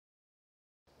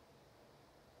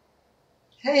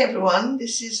Hey everyone,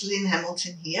 this is Lynne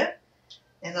Hamilton here,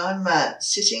 and I'm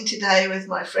sitting today with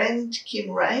my friend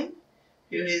Kim Rane,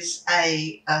 who is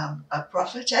a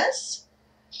prophetess.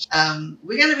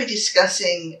 We're going to be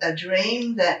discussing a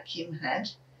dream that Kim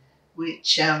had,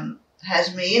 which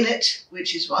has me in it,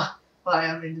 which is why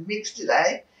I'm in the mix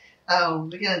today. We're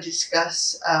going to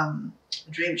discuss a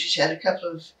dream she had a couple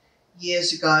of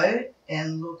years ago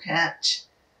and look at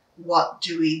what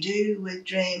do we do with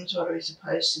dreams, what are we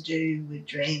supposed to do with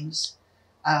dreams,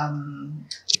 and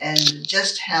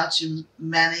just how to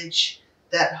manage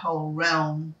that whole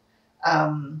realm.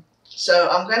 So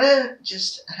I'm going to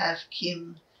just have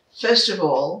Kim, first of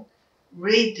all,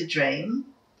 read the dream.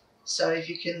 So if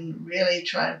you can really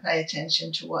try and pay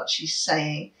attention to what she's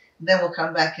saying, then we'll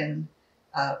come back and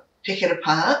pick it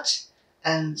apart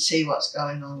and see what's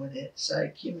going on with it. So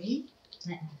Kimmy.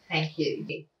 Thank you.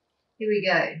 Here we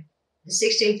go. The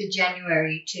 16th of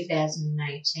January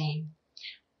 2018.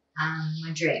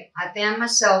 My dream. I found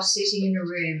myself sitting in a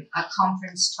room, a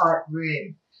conference type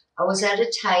room. I was at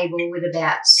a table with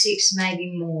about 6,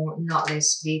 maybe more, not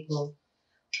less people.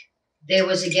 There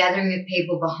was a gathering of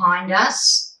people behind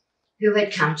us who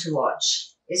had come to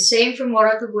watch. It seemed from what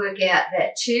I could work out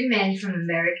that 2 men from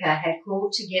America had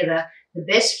called together the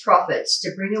best prophets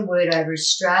to bring a word over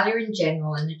Australia in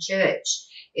general and the church.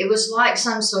 It was like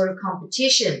some sort of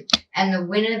competition, and the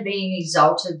winner being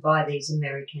exalted by these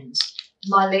Americans.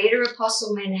 My leader,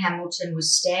 Apostle Lynne Hamilton,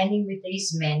 was standing with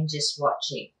these men just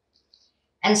watching.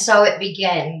 And so it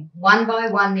began. One by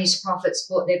one, these prophets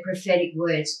brought their prophetic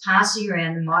words, passing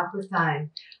around the microphone.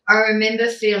 I remember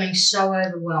feeling so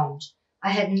overwhelmed.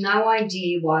 I had no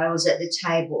idea why I was at the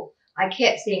table. I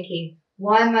kept thinking,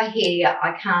 why am I here?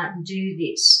 I can't do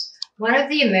this. One of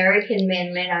the American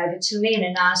men leaned over to Lynne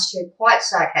and asked her quite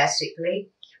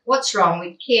sarcastically, "What's wrong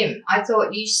with Kim? I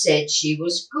thought you said she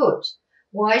was good.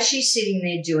 Why is she sitting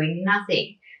there doing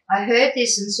nothing?" I heard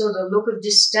this and saw the look of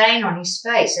disdain on his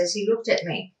face as he looked at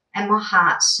me, and my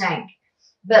heart sank.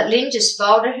 But Lynne just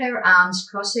folded her arms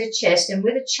across her chest, and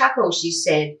with a chuckle she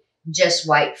said, "Just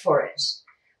wait for it."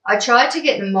 I tried to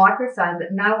get the microphone,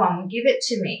 but no one would give it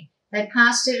to me. They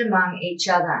passed it among each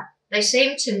other. They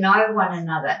seemed to know one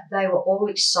another. They were all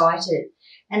excited.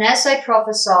 And as they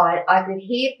prophesied, I could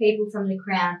hear people from the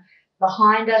crowd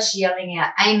behind us yelling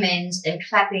out amens and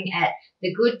clapping at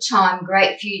the good time,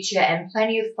 great future, and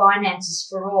plenty of finances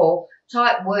for all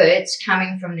type words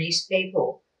coming from these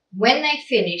people. When they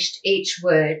finished each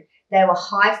word, they were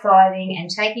high-fiving and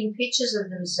taking pictures of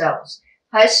themselves,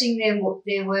 posting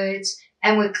their words,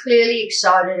 and were clearly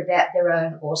excited about their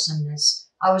own awesomeness.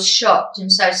 I was shocked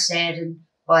and so saddened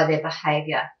by their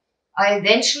behaviour. I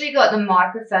eventually got the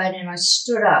microphone and I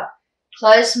stood up,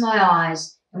 closed my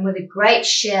eyes, and with a great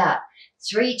shout,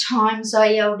 3 times I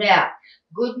yelled out,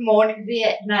 "Good morning,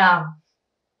 Vietnam.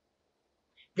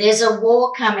 There's a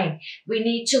war coming. We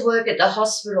need to work at the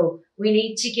hospital. We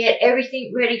need to get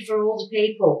everything ready for all the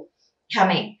people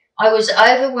coming." I was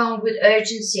overwhelmed with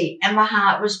urgency and my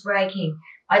heart was breaking.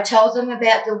 I told them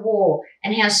about the war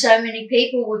and how so many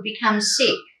people would become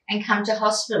sick and come to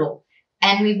hospital,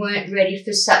 and we weren't ready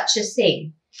for such a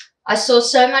thing. I saw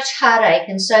so much heartache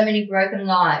and so many broken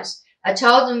lives. I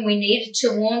told them we needed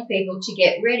to warn people to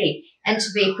get ready and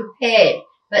to be prepared.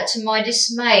 But to my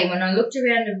dismay, when I looked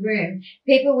around the room,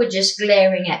 people were just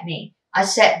glaring at me. I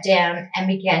sat down and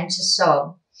began to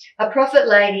sob. A prophet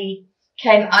lady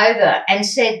came over and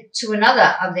said to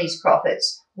another of these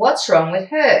prophets, "What's wrong with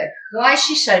her? Why is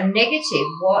she so negative?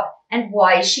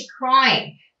 Why is she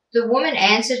crying?" The woman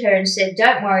answered her and said,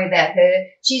 "Don't worry about her.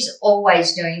 She's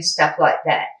always doing stuff like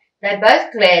that." They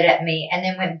both glared at me and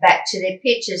then went back to their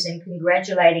pictures and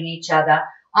congratulating each other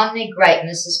on their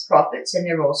greatness as prophets and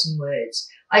their awesome words.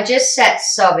 I just sat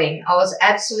sobbing. I was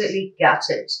absolutely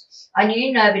gutted. I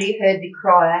knew nobody heard the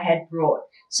cry I had brought.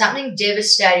 Something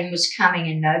devastating was coming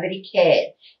and nobody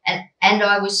cared. And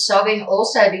I was sobbing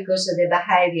also because of their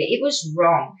behaviour. It was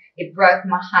wrong. It broke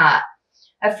my heart.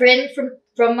 A friend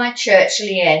from my church,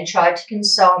 Leanne, tried to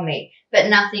console me, but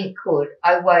nothing could.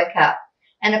 I woke up,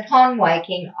 and upon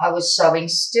waking, I was sobbing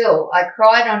still. I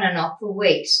cried on and off for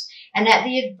weeks, and at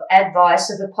the advice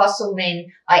of Apostle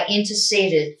Lynne, I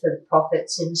interceded for the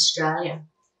prophets in Australia.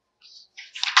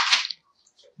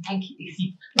 Thank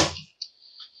you.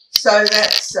 So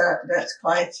that's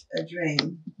quite a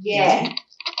dream. Yeah.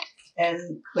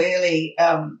 And clearly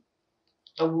a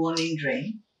warning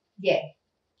dream. Yeah.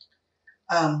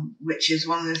 Which is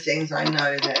one of the things I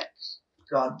know that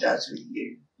God does with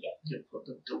you. Yeah. To put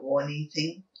the warning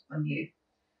thing on you.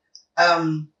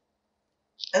 And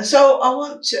so I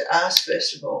want to ask,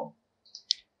 first of all,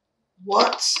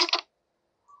 what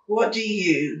do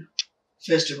you,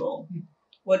 first of all,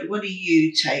 what do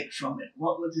you take from it?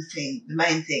 What were the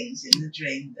main things in the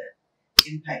dream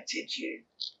that impacted you?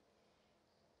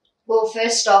 Well,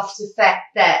 first off, the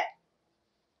fact that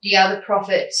the other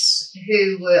prophets,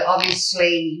 who were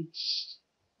obviously,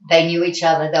 they knew each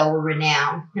other, they were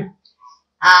renowned.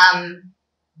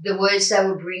 The words they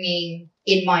were bringing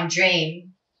in my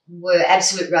dream were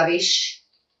absolute rubbish.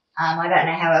 I don't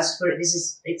know how else to put it.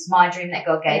 It's my dream that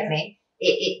God gave me.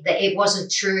 It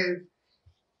wasn't true.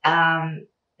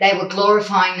 They were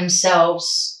glorifying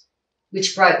themselves,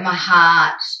 which broke my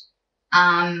heart.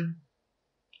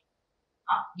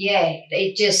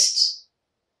 It just,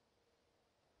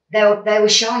 they were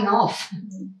showing off.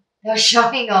 They were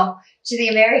showing off to the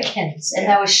Americans, and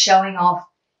they were showing off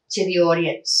to the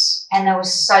audience, and they were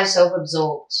so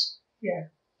self-absorbed.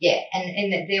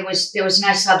 And there was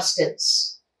no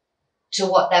substance to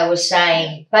what they were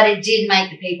saying, but it did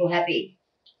make the people happy.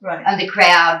 Right. And the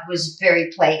crowd was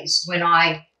very pleased. When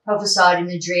I prophesied in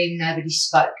the dream, nobody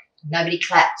spoke, nobody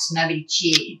clapped, nobody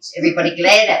cheered. Everybody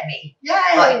glared at me.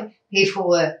 Yay! Like people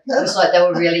were, it was like they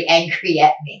were really angry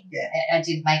at me. I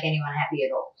didn't make anyone happy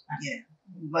at all. Yeah.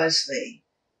 Mostly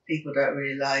people don't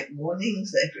really like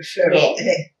warnings. They prefer all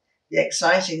the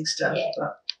exciting stuff.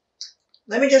 But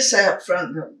let me just say up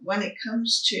front that when it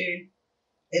comes to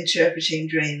interpreting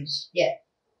dreams,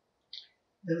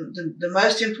 the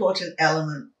most important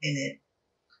element in it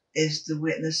is the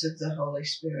witness of the Holy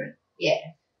Spirit.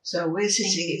 So we're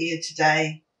sitting here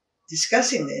today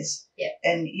discussing this,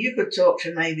 and you could talk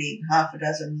to maybe half a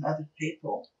dozen other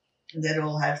people, and they'd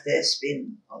all have their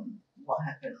spin on what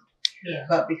happened.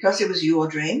 But because it was your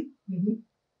dream,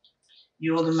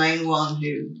 you're the main one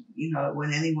who,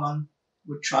 when anyone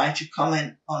would try to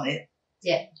comment on it,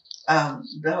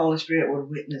 the Holy Spirit would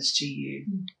witness to you,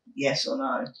 yes or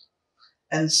no.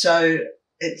 And so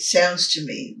it sounds to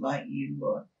me like you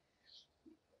were,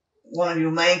 one of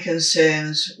your main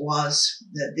concerns was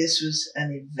that this was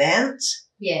an event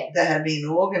that had been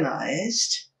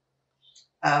organized,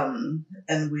 and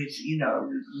we've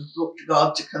booked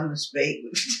God to come and speak.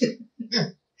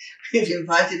 We've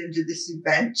invited him to this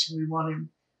event.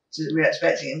 We're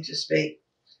expecting him to speak.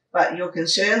 But your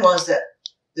concern was that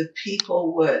the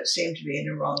people seemed to be in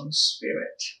a wrong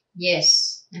spirit.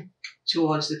 Yes.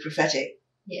 Towards the prophetic.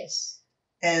 Yes.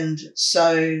 And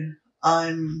so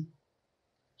I'm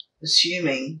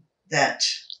assuming that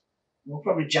we'll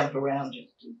probably jump around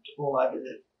all over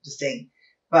the thing,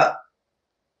 but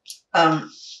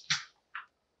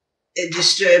it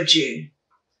disturbed you.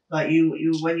 Like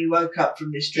you when you woke up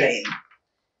from this dream,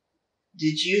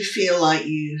 did you feel like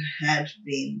you had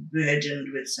been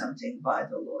burdened with something by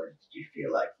the Lord? Did you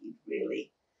feel like he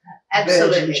really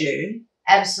burdened you?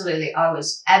 Absolutely. I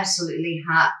was absolutely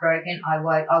heartbroken. I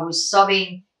was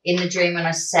sobbing in the dream when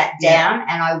I sat down,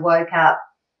 and I woke up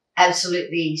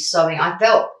absolutely sobbing. I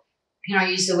felt, can I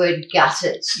use the word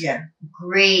gutted?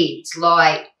 Grieved.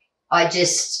 Like I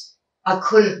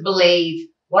couldn't believe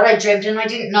what I dreamt, and I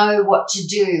didn't know what to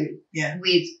do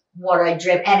with what I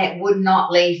dreamt, and it would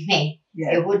not leave me.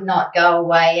 It would not go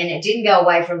away, and it didn't go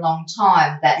away for a long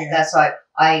time. That's why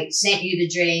I sent you the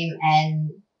dream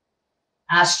and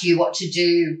asked you what to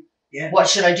do. What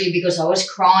should I do? Because I was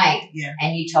crying,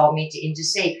 and you told me to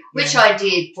intercede, which I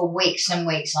did for weeks and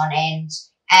weeks on end,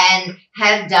 and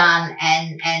have done,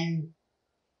 and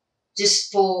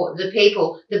just for the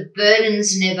people, the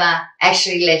burdens never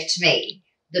actually left me.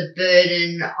 The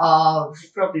burden of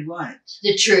probably won't.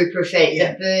 The true prophetic,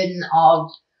 the burden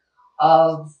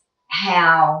of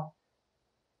how,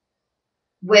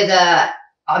 whether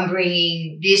I'm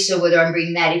bringing this or whether I'm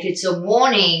bringing that, if it's a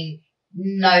warning,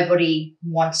 nobody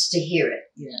wants to hear it.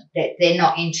 That they're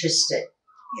not interested.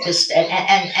 Just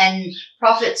and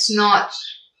prophets not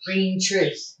bringing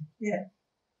truth.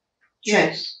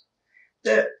 Truth.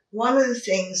 One of the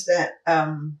things that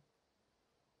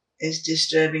is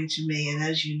disturbing to me, and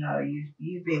as you know,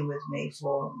 you've been with me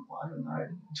for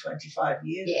 25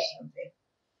 years or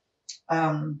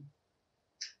something.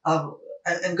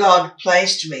 And God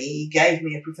placed me. He gave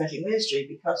me a prophetic ministry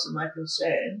because of my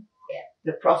concern.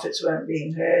 The prophets weren't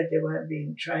being heard. They weren't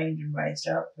being trained and raised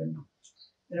up, and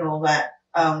all that.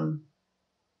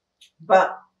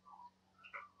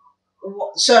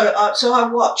 So I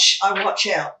watch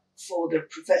out for the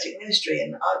prophetic ministry,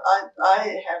 and I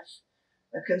have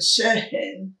a concern,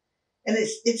 and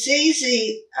it's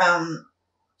easy.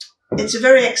 It's a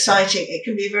very exciting. It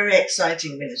can be a very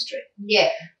exciting ministry.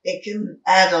 It can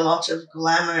add a lot of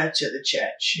glamour to the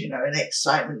church, and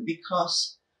excitement,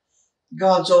 because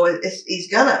God's always he's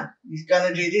gonna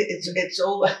do this. It's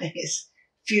always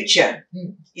future,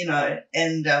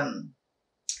 and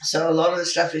So a lot of the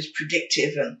stuff is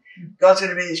predictive, and God's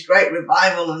going to bring this great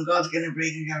revival, and God's going to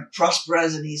prosper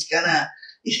us, and He's going to.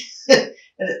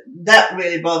 That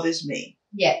really bothers me.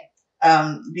 Yeah.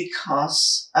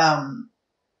 Because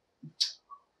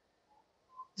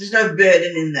there's no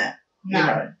burden in that. No. You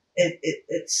know,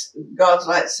 it's God's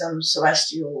like some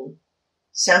celestial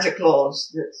Santa Claus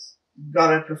that's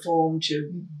got to perform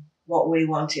to what we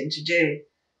want Him to do,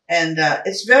 and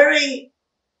it's very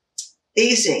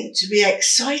easy to be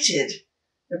excited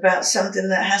about something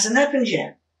that hasn't happened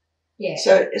yet. Yeah.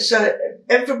 So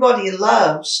everybody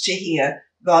loves to hear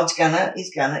God's he's gonna do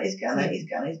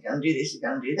this, he's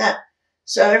gonna do that.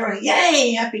 So everyone,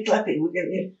 yay, happy clappy,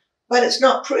 but it's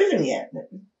not proven yet.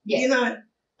 Yeah. You know,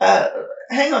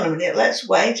 hang on a minute, let's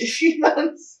wait a few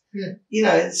months, you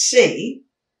know, and see,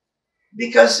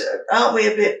 because aren't we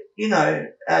a bit, you know,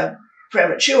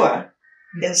 premature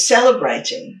in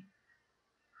celebrating?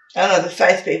 I know the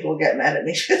faith people will get mad at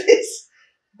me for this,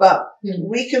 but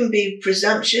we can be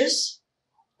presumptuous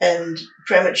and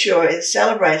premature in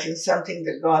celebrating something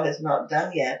that God has not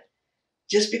done yet,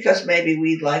 just because maybe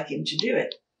we'd like Him to do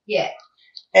it. Yeah.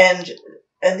 And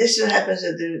this happens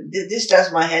this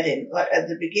does my head in. Like at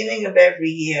the beginning of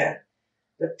every year,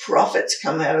 the prophets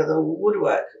come out of the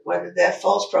woodwork, whether they're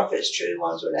false prophets, true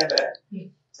ones, whatever,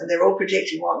 and they're all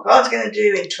predicting what God's going to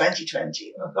do in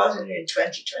 2020, what God's going to do in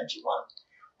 2021.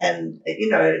 And, you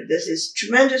know, there's this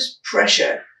tremendous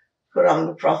pressure put on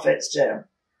the prophets to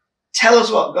tell us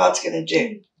what God's going to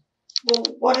do. Well,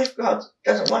 what if God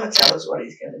doesn't want to tell us what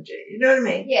He's going to do? You know what I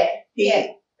mean? Yeah.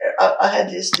 I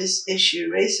had this issue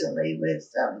recently with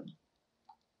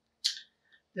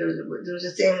there was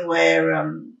a thing where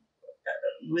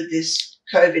with this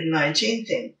COVID-19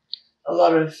 thing, a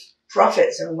lot of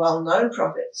prophets and well-known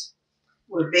prophets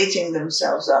were beating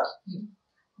themselves up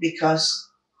because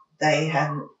they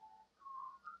hadn't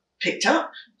picked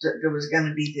up that there was going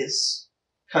to be this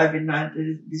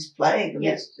COVID-19, this plague,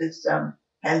 this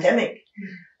pandemic,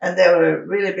 and they were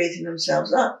really beating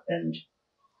themselves up. And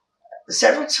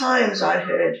several times I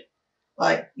heard,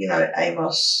 like, you know,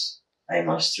 Amos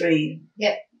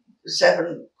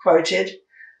 3:7 quoted, you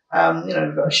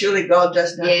know, surely God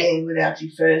does nothing without He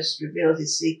first revealed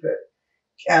His secret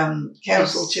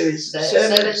counsel to His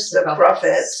servants, the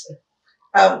prophets.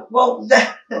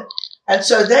 And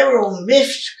so they were all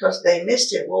miffed because they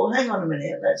missed it. Well, hang on a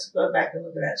minute. Let's go back and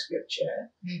look at that scripture.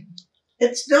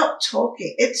 It's not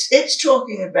talking. It's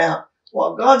talking about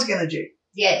what God's going to do.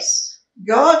 Yes.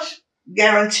 God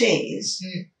guarantees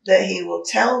that He will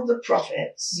tell the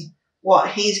prophets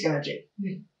what He's going to do.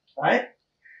 Right?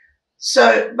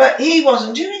 So, but He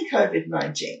wasn't doing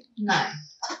COVID-19. No.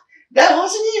 That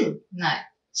wasn't Him. No.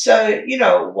 So, you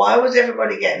know, why was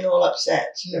everybody getting all upset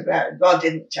about God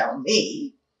didn't tell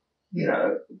me? You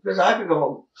know, because I could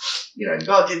go, you know,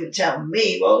 God didn't tell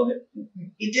me. Well,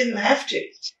 He didn't have to,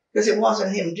 because it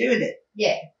wasn't Him doing it.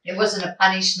 Yeah, it wasn't a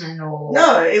punishment or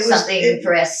it something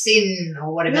for our sin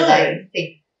or whatever they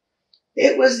think.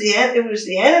 It was the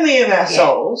enemy of our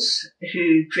souls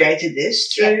who created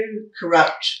this through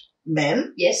corrupt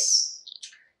men. Yes.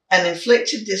 And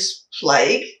inflicted this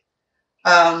plague,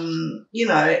 you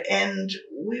know, and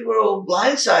we were all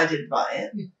blindsided by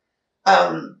it.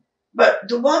 But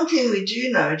the one thing we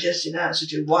do know, just in answer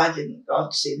to why didn't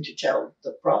God seem to tell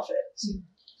the prophets,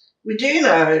 we do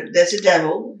know there's a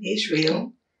devil. He's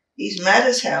real. He's mad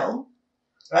as hell,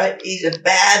 right? He's a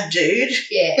bad dude.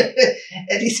 Yeah.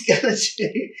 And he's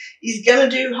gonna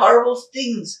do horrible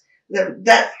things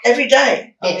that every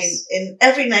day. I mean, in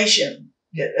every nation,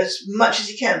 as much as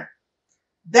he can.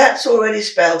 That's already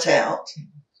spelled out.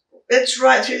 It's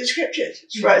right through the scriptures.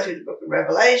 It's right through the book of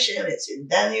Revelation. It's in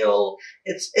Daniel.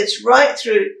 It's right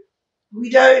through. We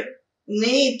don't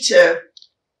need to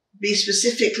be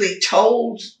specifically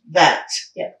told that.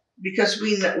 Yeah. Because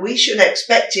we should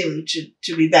expect Him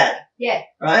to be bad. Yeah.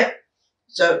 Right?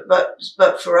 So,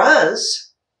 but for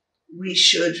us, we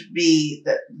should be,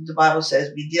 the Bible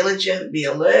says, be diligent, be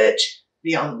alert,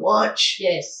 be on watch.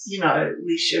 Yes. You know,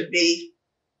 we should be,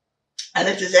 and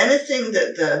if there's anything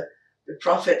that the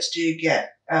prophets do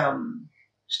get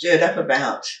stirred up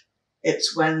about,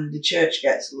 it's when the church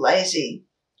gets lazy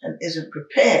and isn't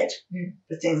prepared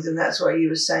for things. And that's what you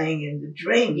were saying in the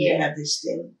dream. You had this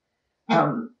thing.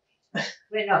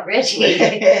 We're not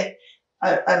ready.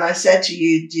 And I said to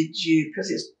you, did you,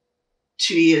 because it's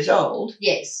 2 years old.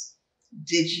 Yes.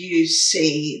 Did you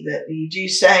see that you do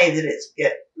say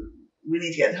that we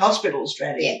need to get the hospitals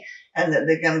ready and that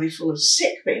they're going to be full of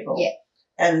sick people. Yeah.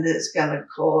 And it's going to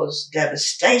cause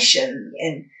devastation.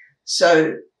 And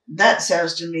so that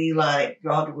sounds to me like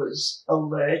God was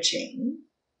alerting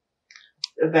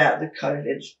about the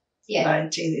COVID Yeah.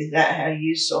 19. Is that how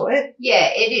you saw it? Yeah,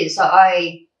 it is.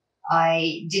 I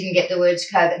didn't get the words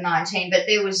COVID-19, but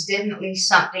there was definitely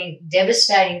something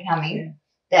devastating coming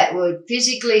that would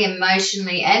physically,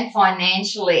 emotionally, and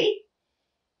financially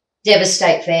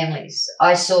devastate families.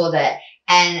 I saw that.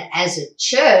 And as a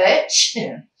church,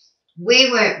 we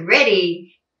weren't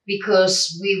ready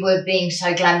because we were being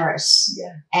so glamorous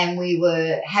and we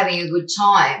were having a good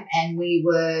time and we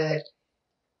were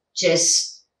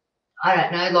just, I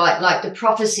don't know, like the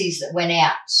prophecies that went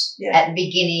out at the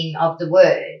beginning of the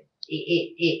word.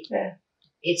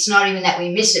 It's not even that we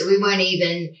missed it. We weren't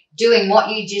even doing what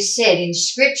you just said in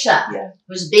scripture.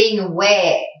 Was being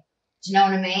aware. Do you know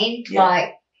what I mean?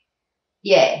 Like,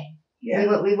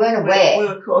 we weren't aware. We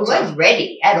weren't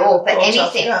ready at all for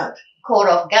anything. Caught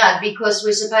off guard because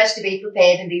we're supposed to be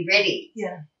prepared and be ready.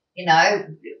 You know,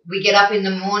 we get up in the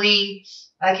morning,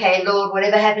 okay, Lord,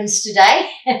 whatever happens today,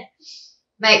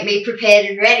 make me prepared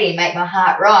and ready, make my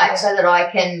heart right so that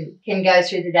I can go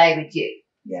through the day with you.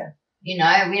 You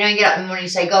know, we don't get up in the morning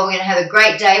and say, God, we're going to have a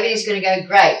great day, but it's going to go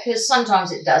great, because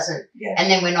sometimes it doesn't, and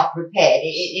then we're not prepared.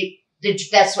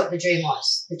 That's what the dream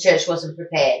was. The church wasn't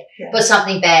prepared for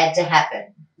something bad to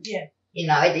happen. You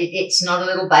know, it's not a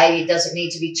little baby. It doesn't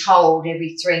need to be told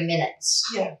every 3 minutes.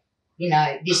 You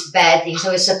know, this bad thing.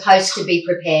 So we're supposed to be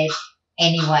prepared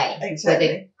anyway. Exactly.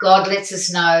 Whether God lets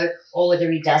us know or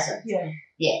whether he doesn't.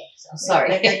 So I'm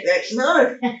sorry.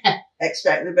 No.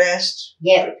 Expect the best.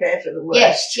 Prepare for the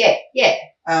worst.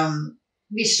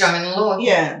 Be strong in the Lord.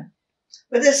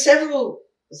 But there's several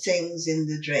things in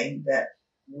the dream that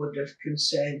would have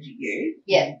concerned you.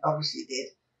 Obviously did.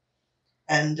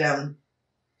 And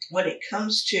when it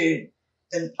comes to,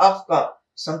 and I've got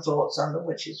some thoughts on them,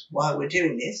 which is why we're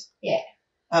doing this.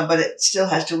 But it still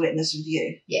has to witness with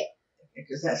you.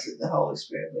 Because that's the Holy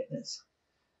Spirit witness.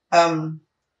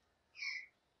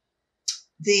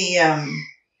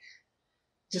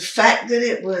 The fact that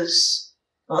it was,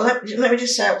 well, let me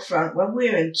just say up front, when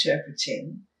we're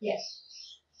interpreting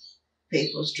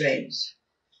people's dreams,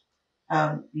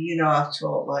 you know, I've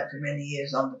taught for many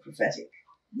years on the prophetic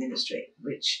ministry,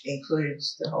 which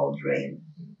includes the whole dream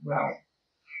realm.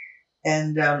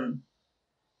 And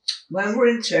when we're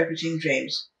interpreting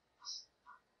dreams,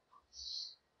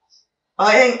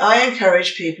 I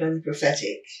encourage people in the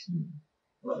prophetic,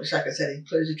 which, like I said,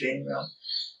 includes the dream realm,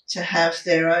 to have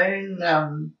their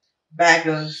own bag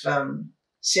of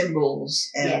symbols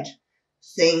and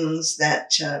things that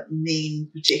mean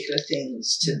particular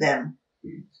things to them.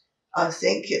 I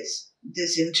think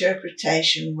this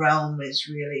interpretation realm is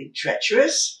really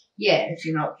treacherous if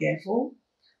you're not careful.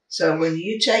 So when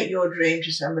you take your dream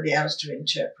to somebody else to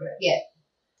interpret,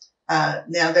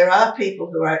 now there are people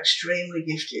who are extremely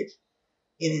gifted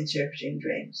in interpreting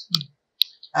dreams.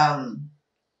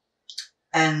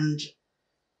 And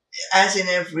as in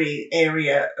every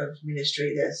area of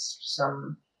ministry, there's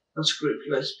some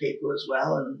unscrupulous people as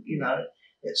well, and, you know,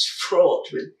 it's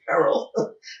fraught with peril,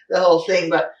 the whole thing,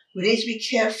 but we need to be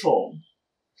careful.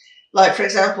 Like, for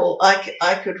example,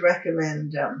 I could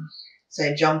recommend,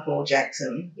 say, John Paul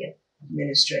Jackson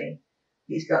ministry.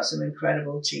 He's got some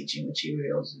incredible teaching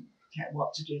materials and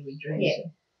what to do with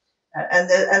dreams. And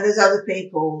there's other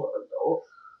people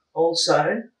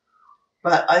also,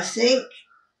 but I think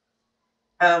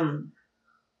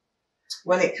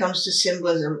when it comes to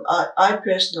symbolism, I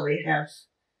personally have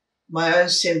my own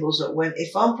symbols that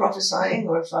if I'm prophesying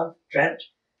or if I've dreamt,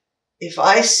 if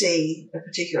I see a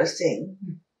particular thing,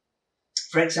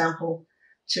 for example,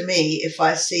 to me, if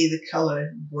I see the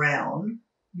colour brown,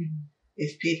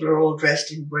 if people are all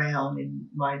dressed in brown in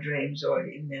my dreams, or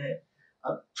even in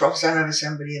a prophesying over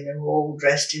somebody and they're all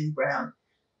dressed in brown,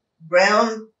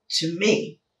 brown to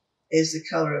me is the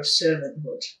colour of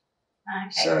servanthood.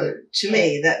 So to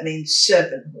me, that means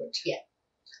servanthood.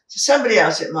 To somebody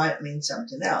else, it might mean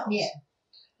something else.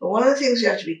 But one of the things you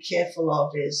have to be careful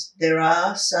of is there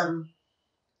are some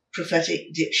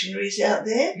prophetic dictionaries out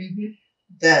there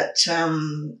that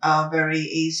are very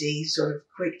easy, sort of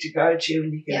quick to go to,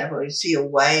 and you can see a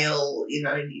whale, you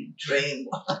know, and you dream.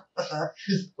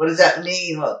 What does that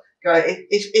mean? Well,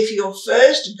 if your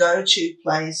first go-to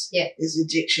place is a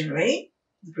dictionary,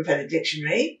 the prophetic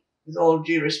dictionary, with all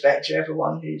due respect to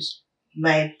everyone who's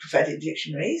made prophetic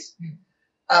dictionaries,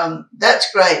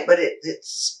 that's great, but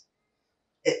it's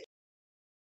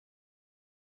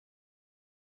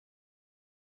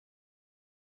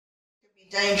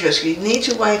dangerous. You need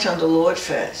to wait on the Lord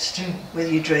first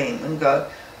with your dream and go,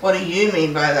 what do you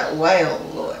mean by that whale,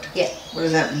 Lord? What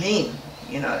does that mean?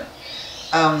 You know,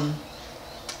 and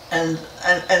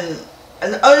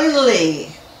only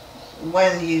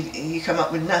when you come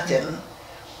up with nothing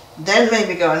then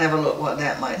maybe go and have a look what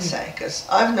that might say, because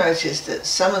I've noticed that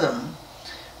some of them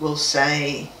will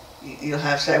say, you'll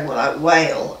have, say, well, like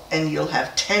whale, and you'll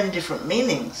have 10 different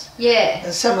meanings. Yeah.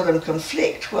 And some of them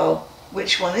conflict. Well,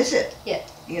 which one is it? Yeah.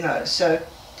 You know, so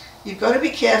you've got to be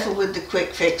careful with the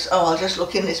quick fix. Oh, I'll just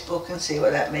look in this book and see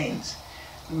what that means.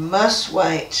 You must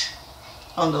wait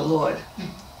on the Lord.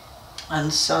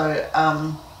 And so,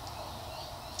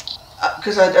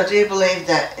 because I do believe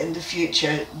that in the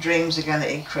future, dreams are going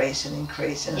to increase and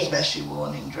increase, and especially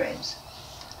warning dreams.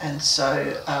 And so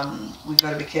we've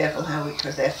got to be careful how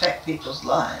because they affect people's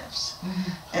lives.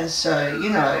 And so, you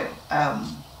know,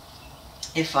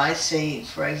 if I see,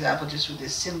 for example, just with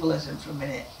this symbolism for a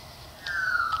minute,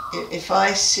 if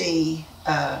I see,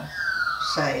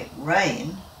 say,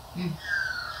 rain,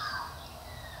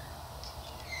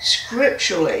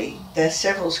 scripturally, there's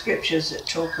several scriptures that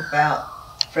talk about,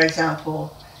 for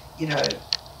example, you know,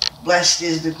 blessed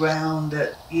is the ground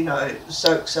that, you know,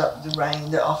 soaks up the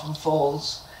rain that often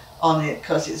falls on it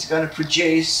because it's going to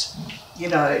produce, you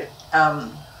know,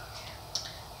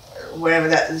 wherever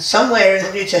that, somewhere in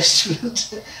the New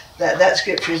Testament, that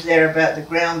scripture is there about the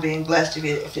ground being blessed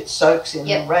if it soaks in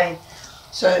the rain.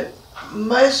 So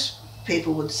most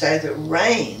people would say that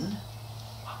rain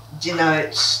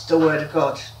denotes the Word of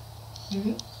God,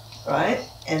 right?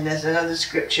 And there's another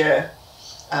scripture,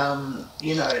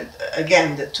 you know,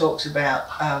 again, that talks about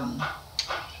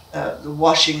the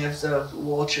washing of the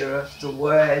water of the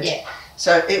Word.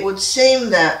 So it would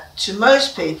seem that to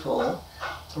most people,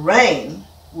 rain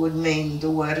would mean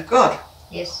the Word of God.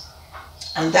 Yes.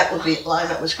 And that would be line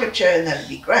up with scripture, and that would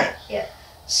be great. Yeah.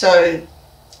 So,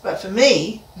 but for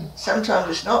me, sometimes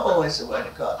it's not always the Word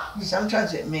of God.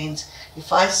 Sometimes it means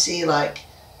if I see like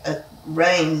a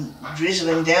rain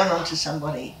drizzling down onto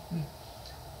somebody,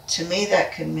 to me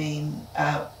that can mean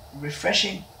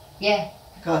refreshing. Yeah.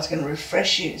 God's going to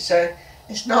refresh you. So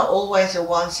it's not always a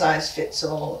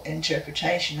one-size-fits-all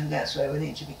interpretation, and that's where we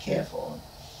need to be careful.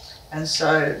 And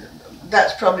so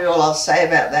that's probably all I'll say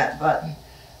about that. But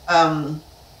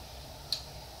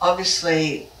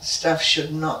obviously stuff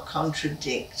should not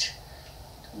contradict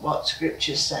what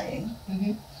Scripture's saying.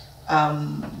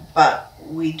 But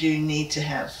we do need to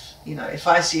have, you know, if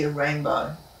I see a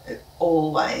rainbow, if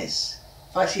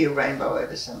I see a rainbow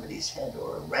over somebody's head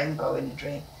or a rainbow in a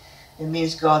dream, it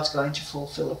means God's going to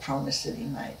fulfill a promise that He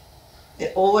made.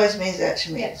 It always means that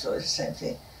to me. It's always the same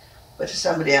thing. But to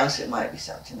somebody else, it might be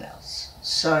something else.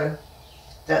 So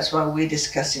that's why we're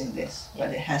discussing this. But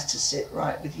it has to sit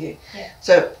right with you.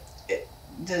 So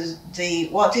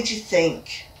what did you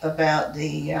think about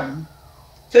the...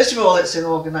 first of all, it's an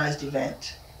organised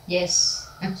event. Yes.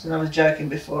 So I was joking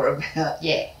before about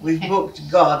we've booked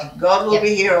God. God will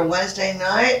be here on Wednesday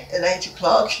night at 8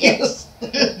 o'clock. Yes.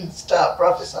 Start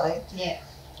prophesying. Yeah.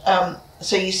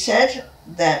 So you said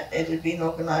that it had been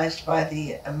organised by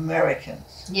the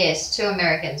Americans. Yes, 2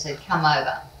 Americans had come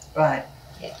over. Right.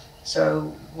 Yeah.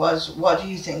 So what do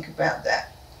you think about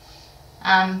that?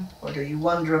 Or do you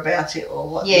wonder about it, or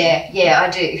what? Yeah,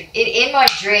 I do. In my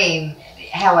dream,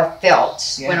 how I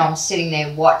felt when I'm sitting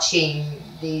there watching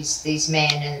these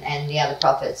men and the other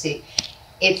prophets,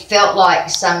 it felt like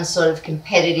some sort of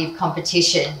competitive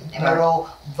competition, and we're all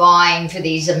vying for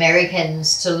these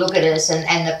Americans to look at us,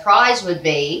 and the prize would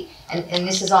be, and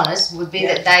this is honest, would be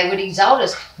that they would exalt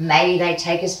us. Maybe they'd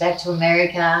take us back to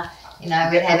America, you know,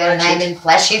 we'd have our name in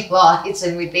flashing lights,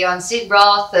 and we'd be on Sid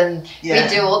Roth, and we'd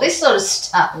do all this sort of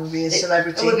stuff. It would be a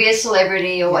celebrity. It would be a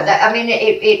celebrity or what that. I mean,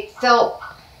 it felt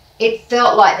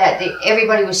like that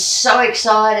everybody was so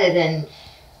excited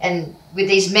and with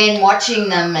these men watching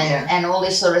them and all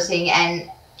this sort of thing, and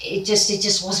it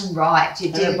just wasn't right.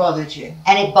 And it bothered you.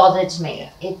 And it bothered me.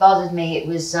 It bothered me. It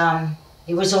was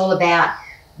all about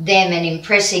them and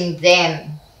impressing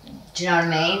them. Do you know what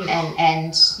I mean?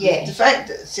 And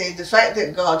the fact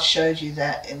that God showed you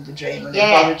that in the dream and it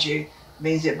bothered you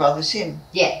means it bothers Him.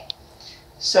 Yeah.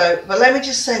 So, but let me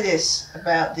just say this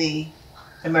about the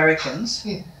Americans.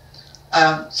 See,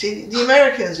 the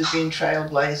Americans have been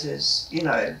trailblazers, you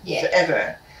know,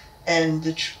 forever, and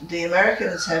the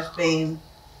Americans have been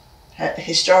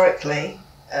historically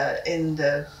in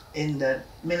the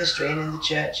ministry and in the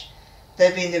church.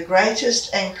 They've been the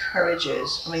greatest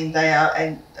encouragers. I mean, they are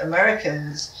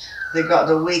Americans. They got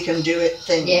the "we can do it"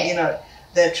 thing. You know,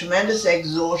 they're tremendous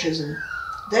exhorters, and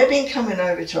they've been coming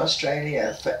over to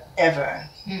Australia forever.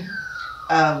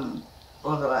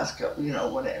 Or the last couple, you know,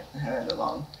 whatever, however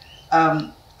long.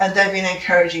 And they've been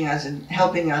encouraging us and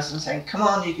helping us and saying, "Come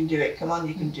on, you can do it. Come on,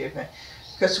 you can do it."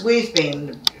 Because we've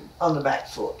been on the back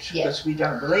foot because we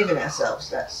don't believe in ourselves.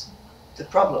 That's the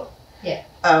problem.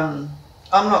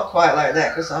 I'm not quite like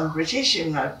that because I'm British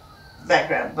in my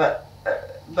background, but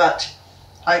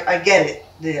I get it.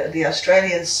 The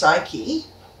Australian psyche.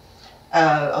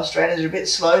 Australians are a bit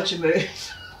slow to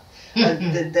move.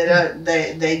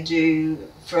 They do,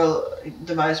 for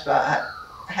the most part,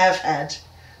 have had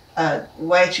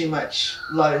way too much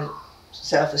low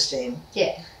self-esteem.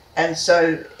 Yeah. And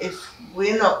so if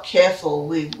we're not careful,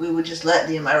 we would just let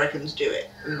the Americans do it.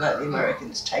 We let the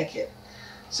Americans take it.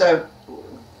 So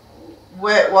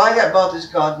why that bothers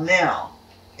God now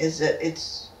is that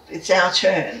it's our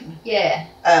turn. Yeah.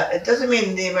 It doesn't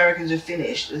mean the Americans are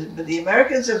finished, but the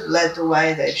Americans have led the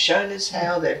way. They've shown us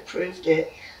how. They've proved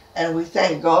it. And we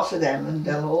thank God for them, and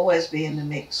they'll always be in the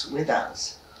mix with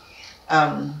us.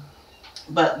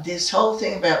 But this whole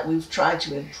thing about we've tried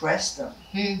to impress them,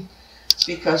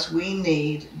 because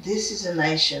this is a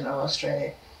nation of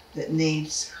Australia that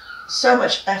needs so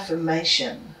much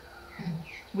affirmation.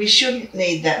 We shouldn't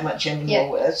need that much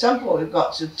anymore. Yeah. At some point we've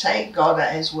got to take God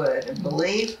at His word and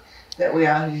believe that we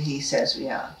are who He says we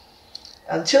are.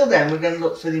 Until then, we're going to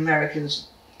look for the Americans'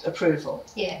 approval.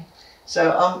 Yeah.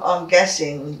 So I'm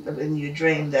guessing in your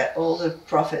dream that all the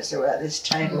prophets that were at this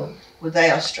table, were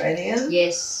they Australian?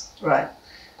 Yes. Right.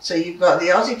 So you've got the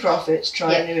Aussie prophets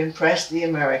trying to impress the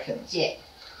Americans. Yeah.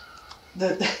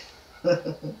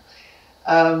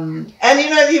 And you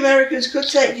know the Americans could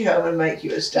take you home and make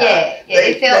you a star. Yeah,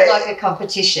 it felt like a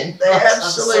competition. They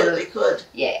absolutely could.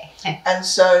 Yeah. And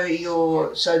so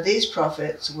these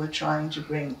prophets were trying to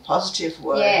bring positive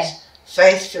words,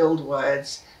 faith-filled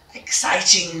words,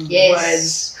 exciting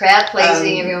words, crowd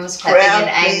pleasing. Everyone was clapping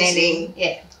and amening.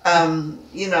 Yeah.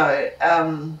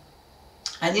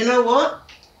 And you know what?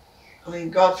 I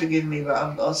mean, God forgive me, but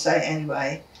I'll say it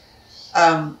anyway.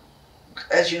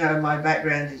 As you know, my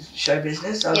background is show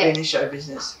business. I've been in show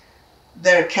business.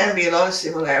 There can be a lot of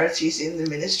similarities in the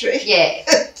ministry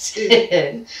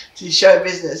to show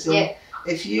business. And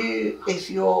if you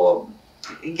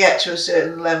get to a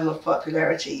certain level of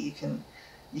popularity,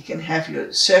 you can have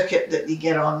your circuit that you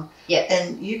get on,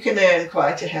 and you can earn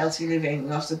quite a healthy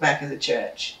living off the back of the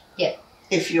church. Yeah.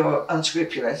 If you're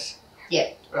unscrupulous.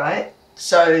 Yeah. Right.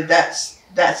 So that's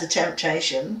a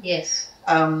temptation. Yes.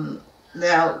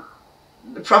 Now,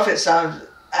 the prophets are,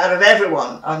 out of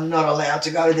everyone, are not allowed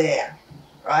to go there,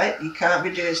 right? You can't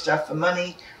be doing stuff for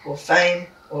money or fame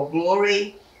or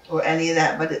glory or any of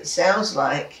that. But it sounds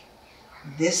like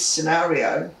this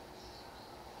scenario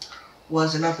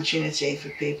was an opportunity for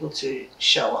people to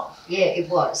show off. Yeah, it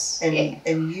was.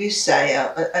 And you say,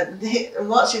 and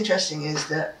what's interesting is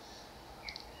that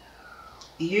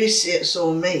you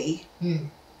saw me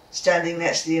standing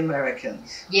next to the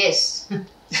Americans. Yes.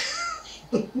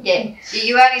 Yeah,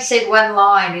 you only said one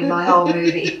line in my whole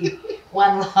movie.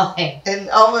 One line. And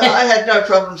I had no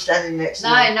problem standing next to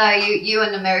them. No, you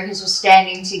and the Americans were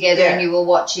standing together and you were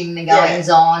watching the goings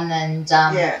on, and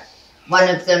one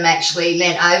of them actually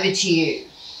leant over to you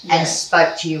and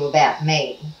spoke to you about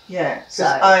me. Yeah, because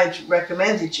I'd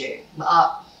recommended you.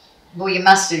 Well, you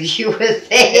must have. You were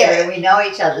there and we know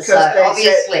each other, so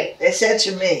obviously. They said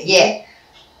to me,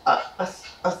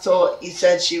 I thought you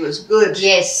said she was good.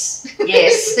 Yes,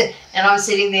 yes. And I'm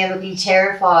sitting there looking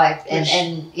terrified and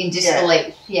in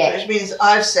disbelief. Yeah. Which means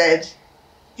I've said,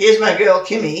 here's my girl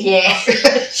Kimmy. Yeah,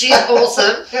 she's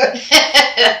awesome.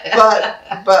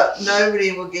 but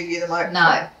nobody will give you the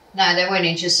microphone. No, they weren't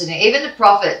interested in it. Even the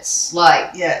prophets,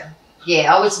 I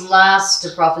was last to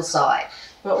prophesy.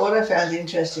 But what I found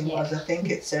interesting was, I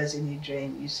think it says in your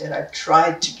dream, you said, I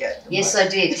tried to get them. Yes, I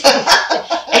did.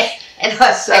 And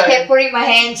I kept putting my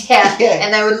hand down,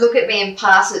 and they would look at me and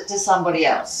pass it to somebody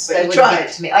else. But you tried.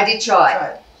 To me. I did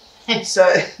try.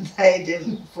 So they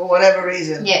didn't, for whatever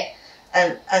reason. Yeah.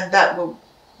 And that will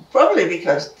probably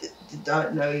because they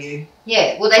don't know you.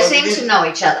 Yeah. Well, they seem to know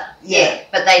each other. Yeah.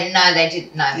 But they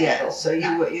didn't know me at all. So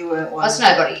you weren't one. I was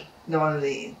nobody. One of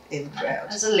the in crowd.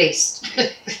 I was the least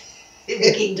in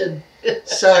the kingdom.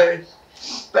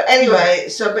 But anyway,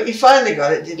 but you finally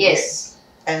got it, didn't you? Yes.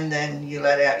 And then you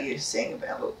let out your sing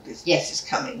about, look, this is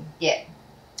coming. Yeah.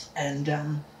 And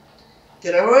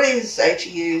did I already say to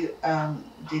you,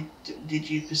 did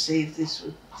you perceive this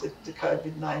with the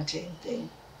COVID-19 thing?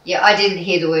 Yeah, I didn't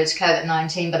hear the words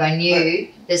COVID-19, but I knew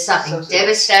there's something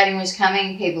devastating was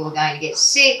coming. People were going to get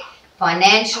sick.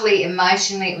 Financially,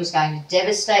 emotionally, it was going to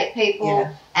devastate people,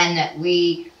 and that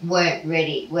we weren't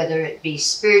ready, whether it be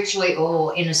spiritually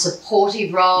or in a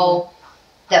supportive role,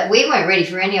 that we weren't ready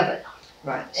for any of it.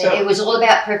 Right. So it was all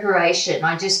about preparation.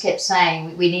 I just kept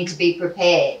saying we need to be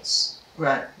prepared.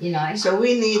 Right. You know. So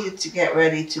we needed to get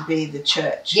ready to be the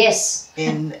church. Yes.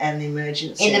 In an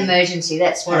emergency. In emergency,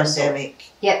 that's what pandemic.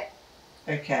 Yep.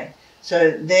 Okay.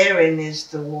 So therein is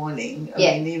the warning. I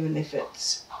mean, even if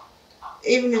it's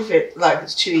like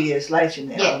it's 2 years later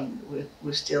now, and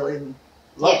we're still in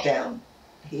lockdown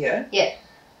here. Yeah.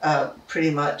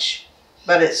 Pretty much,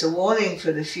 but it's a warning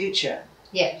for the future.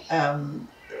 Yeah.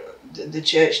 The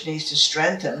church needs to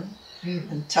strengthen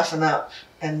and toughen up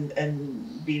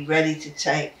and be ready to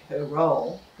take her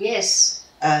role. Yes.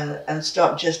 And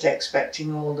stop just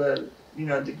expecting all the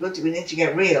the good. We need to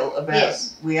get real about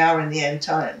we are in the end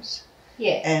times.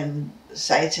 Yeah. And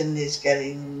Satan is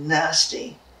getting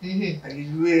nasty. Mm-hmm. Like he's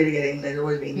really getting. There's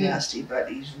always been nasty, but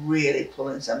he's really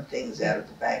pulling some things out of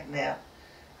the bag now.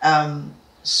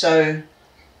 So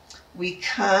we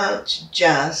can't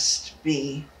just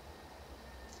be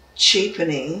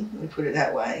cheapening, we put it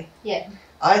that way. Yeah.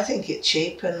 I think it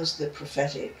cheapens the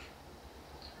prophetic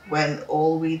when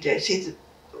all we do,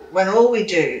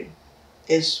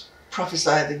 is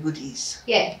prophesy the goodies.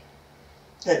 Yeah.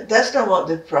 That's not what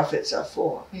the prophets are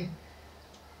for.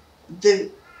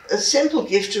 A simple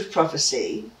gift of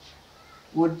prophecy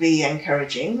would be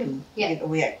encouraging, and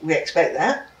we expect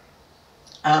that.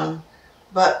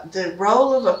 But the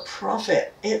role of a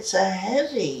prophet, it's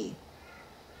a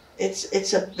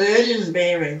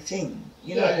burden-bearing thing.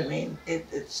 You know what I mean?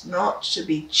 It's not to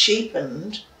be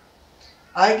cheapened.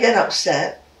 I get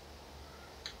upset.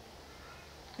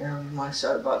 I'm in my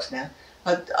soapbox now.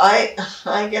 I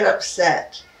get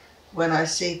upset when I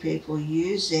see people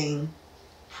using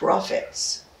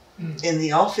prophets in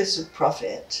the office of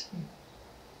prophet,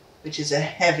 which is a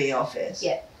heavy office,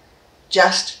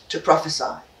 just to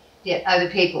prophesy. Yeah, other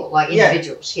people, like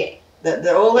individuals,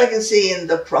 That all they can see in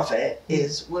the prophet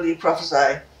is, will you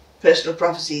prophesy personal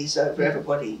prophecies over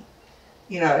everybody?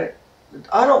 I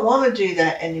don't want to do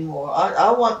that anymore.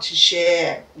 I want to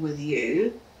share with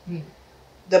you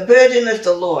the burden of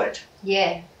the Lord.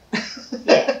 Yeah.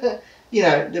 The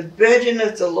burden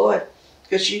of the Lord.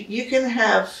 Because you can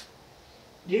have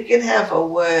a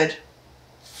word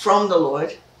from the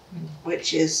Lord,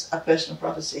 which is a personal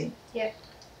prophecy. Yeah.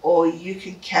 Or you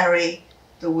can carry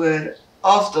the word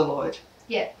of the Lord.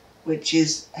 Yeah. Which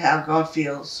is how God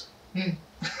feels.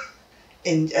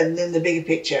 and then the bigger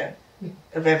picture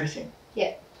of everything.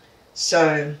 Yeah.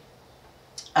 So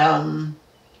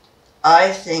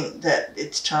I think that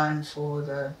it's time for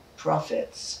the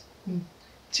prophets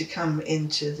to come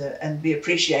into and be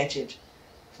appreciated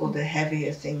for the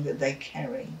heavier thing that they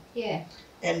carry. Yeah.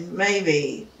 And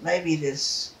maybe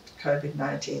this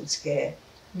COVID-19 scare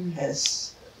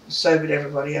has sobered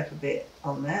everybody up a bit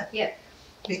on that. Yeah.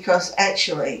 Because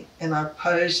actually, and I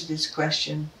posed this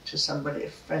question to somebody, a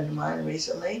friend of mine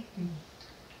recently,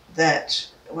 that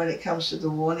when it comes to the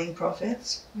warning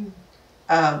prophets,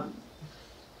 they're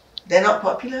not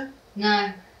popular.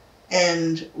 No.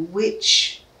 And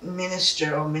which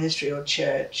minister or ministry or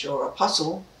church or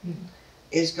apostle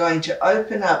is going to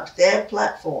open up their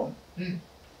platform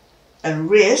and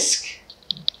risk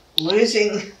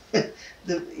losing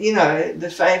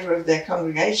the favour of their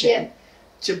congregation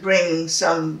to bring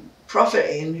some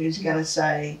prophet in who's going to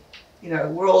say,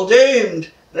 we're all doomed.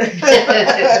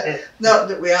 Not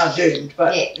that we are doomed,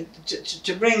 but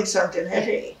to bring something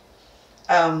heavy.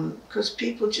 Because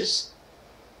people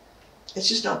it's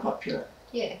just not popular.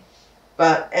 Yeah.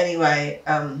 But anyway,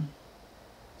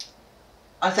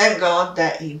 I thank God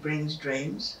that He brings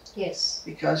dreams. Yes.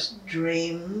 Because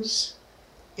dreams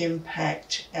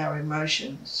impact our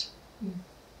emotions.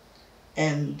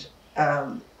 And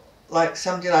like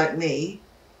somebody like me,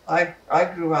 I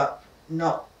grew up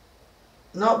not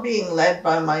being led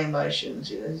by my emotions.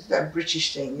 It's that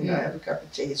British thing, have a cup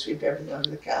of tea, sweep everything under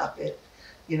the carpet,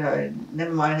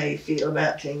 never mind how you feel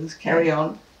about things, carry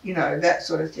on, that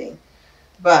sort of thing.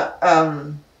 But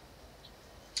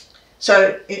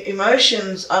so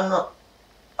emotions, I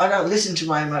don't listen to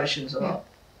my emotions a lot.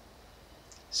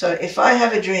 So if I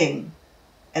have a dream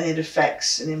and it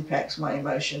affects and impacts my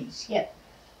emotions, I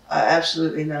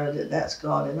absolutely know that that's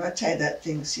God, and I take that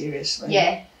thing seriously.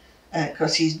 Yeah.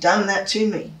 Because He's done that to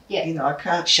me. Yeah. I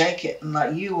can't shake it, and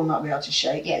like you will not be able to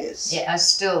shake this. Yeah, I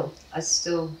still.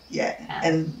 Yeah,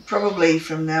 and probably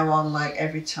from now on, like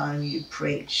every time you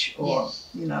preach, or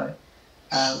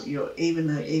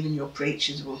even your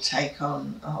preachers will take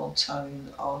on a whole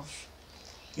tone of,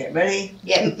 get ready.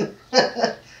 Yeah.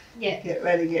 Get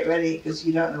ready, because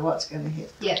you don't know what's going to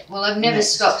hit. Yeah, well, I've never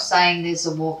stopped saying there's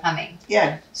a war coming.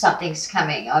 Yeah. Something's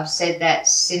coming. I've said that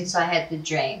since I had the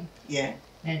dream. Yeah.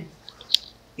 And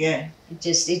it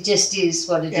just is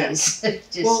what it is.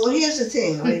 Well, here's the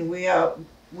thing. I mean, we are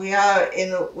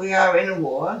in a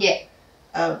war. Yeah.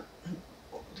 And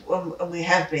we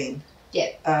have been.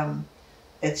 Yeah.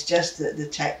 It's just that the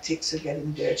tactics are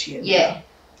getting dirtier now. Yeah.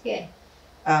 Yeah.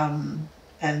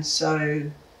 And so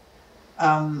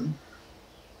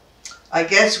I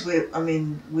guess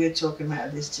we're talking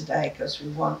about this today because we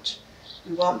want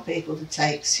people to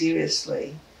take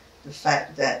seriously the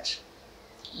fact that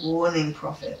warning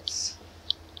prophets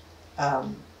are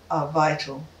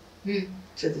vital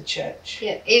to the church.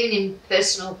 Yeah, even in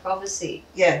personal prophecy.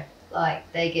 Yeah.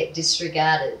 Like they get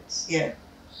disregarded. Yeah.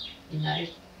 You know,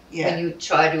 yeah. when you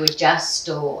try to adjust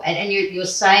and you're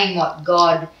saying what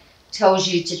God tells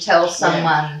you to tell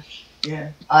someone.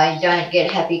 Yeah. I don't get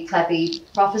happy clappy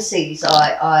prophecies.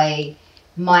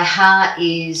 My heart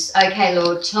is, okay,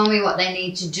 Lord, tell me what they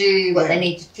need to do, what they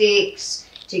need to fix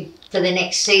for the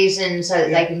next season so that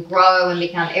they can grow and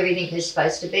become everything they're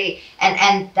supposed to be.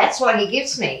 And that's what he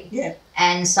gives me. Yeah.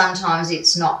 And sometimes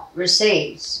it's not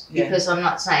received because I'm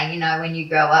not saying, when you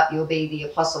grow up, you'll be the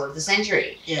apostle of the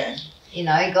century. Yeah.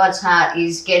 God's heart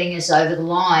is getting us over the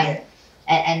line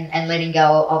and letting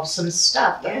go of some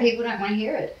stuff, but people don't want to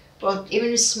hear it. Well,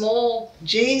 even a small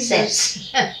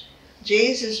Jesus,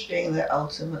 Jesus being the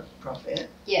ultimate prophet,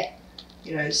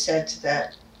 said to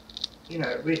that,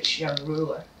 rich young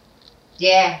ruler,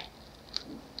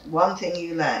 one thing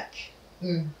you lack,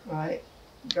 right?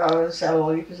 Go and sell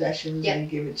all your possessions and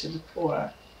give it to the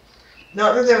poor.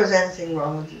 Not that there was anything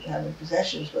wrong with having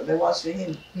possessions, but there was for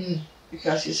him,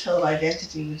 because his whole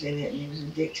identity was in it, and he was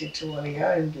addicted to what he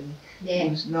owned, and he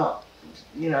was not,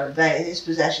 his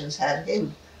possessions had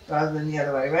him, rather than the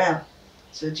other way around.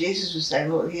 So Jesus was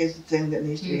saying, look, here's the thing that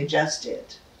needs to be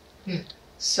adjusted.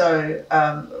 So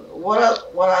what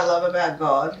I love about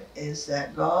God is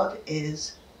that God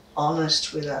is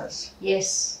honest with us.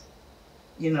 Yes.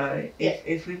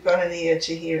 If we've got an ear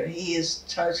to hear, he is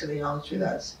totally honest with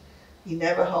us. He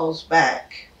never holds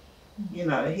back.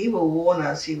 He will warn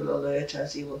us, he will alert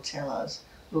us, he will tell us,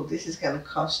 look, this is going to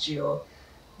cost you, or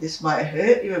this might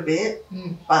hurt you a bit,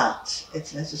 but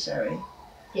it's necessary.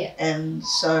 Yeah. And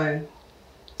so,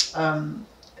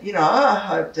 I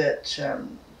hope that,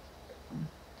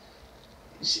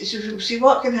 see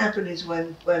what can happen is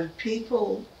when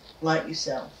people like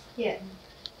yourself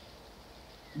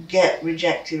get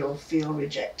rejected or feel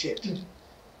rejected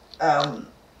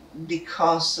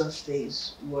because of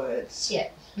these words,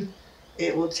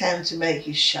 it will tend to make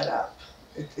you shut up.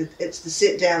 It's the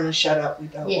sit down and shut up we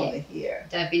don't want to hear.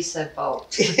 Don't be so bold.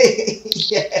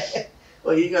 Yeah.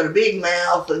 Well, you got a big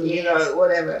mouth and,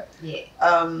 whatever. Yeah.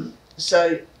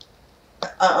 So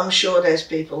I'm sure there's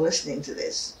people listening to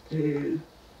this who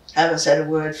haven't said a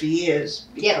word for years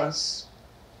because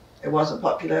it wasn't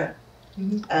popular.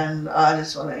 And I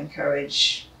just want to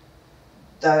encourage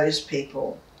those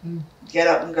people, get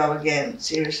up and go again.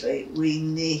 Seriously, we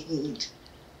need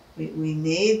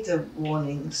the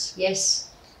warnings. Yes.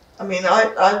 I mean,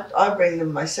 I bring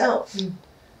them myself. And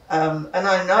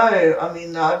I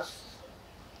know,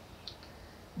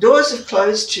 doors have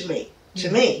closed to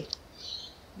me,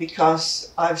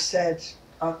 because I've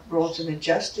brought an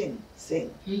adjusting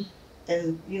thing.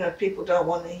 And, people don't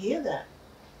want to hear that.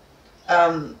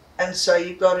 And so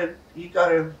you've got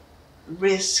to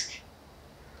risk,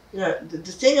 the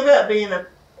thing about being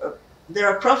there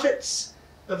are prophets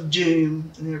of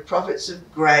doom and there are prophets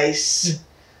of grace,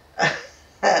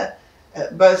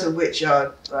 both of which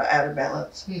are out of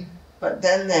balance. But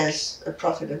then there's a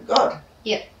prophet of God.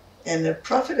 Yeah. And the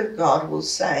prophet of God will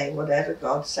say whatever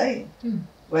God's saying,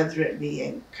 whether it be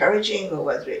encouraging or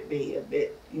whether it be a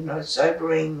bit,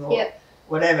 sobering or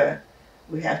whatever.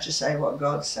 We have to say what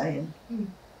God's saying.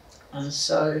 And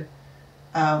so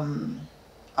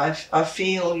I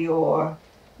feel your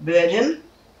burden,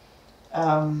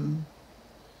 and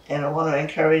I want to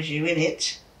encourage you in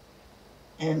it.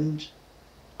 And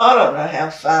I don't know how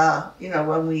far,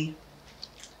 when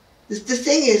the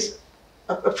thing is,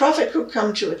 a prophet could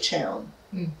come to a town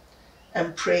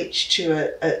and preach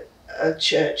to a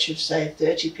church of, say,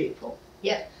 30 people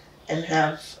and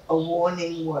have a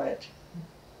warning word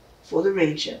for the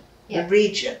region,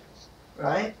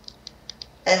 right?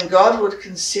 And God would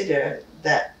consider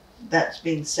that that's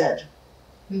been said.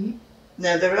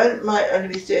 Now, there might only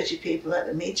be 30 people at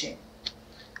the meeting.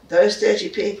 Those 30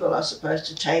 people are supposed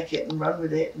to take it and run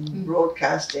with it and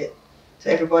broadcast it to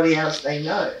everybody else they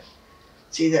know.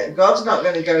 See, that God's not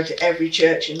going to go to every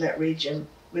church in that region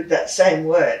with that same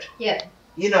word.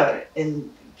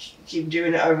 And keep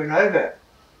doing it over and over.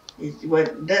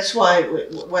 That's why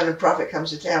when a prophet comes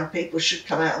to town, people should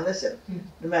come out and listen,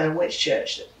 no matter which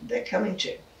church they're coming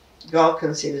to. God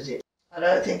considers it. I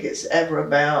don't think it's ever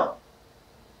about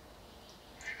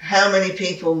how many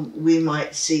people we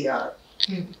might see are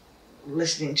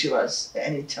listening to us at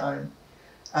any time.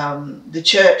 The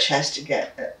church has to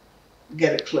get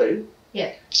a clue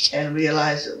Yeah. And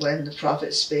realize that when the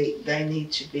prophets speak, they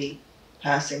need to be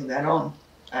passing that on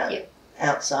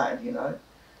outside, you know.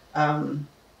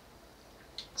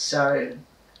 So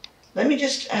let me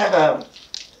just have a,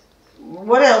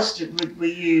 what else were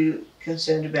you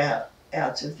concerned about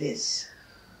out of this?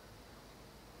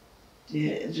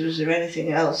 Was there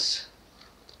anything else?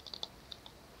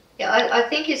 Yeah, I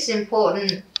think it's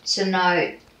important to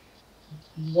note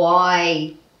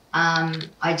why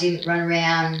I didn't run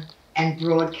around and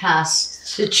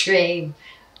broadcast the dream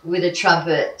with a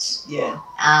trumpet. Yeah.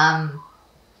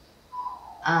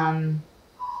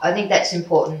 I think that's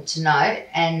important to note.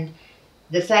 And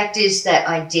the fact is that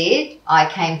I did. I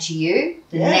came to you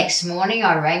the next morning.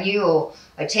 I rang you or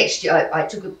I texted you. I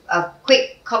took a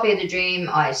quick copy of the dream.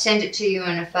 I sent it to you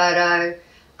in a photo.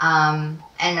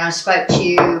 And I spoke to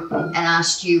you and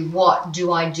asked you, what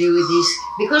do I do with this?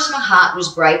 Because my heart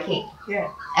was breaking.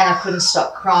 Yeah. And I couldn't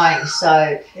stop crying.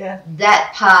 So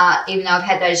that part, even though I've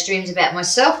had those dreams about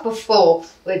myself before,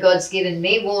 where God's given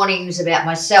me warnings about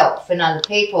myself and other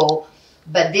people,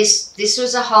 but this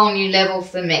was a whole new level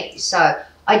for me. So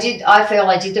I feel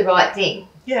I did the right thing.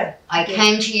 Yeah. I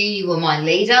came to you. You were my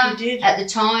leader at the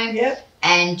time. Yeah.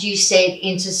 And you said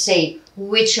intercede,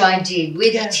 which I did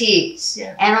with tears.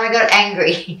 Yeah. And I got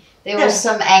angry. There was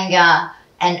some anger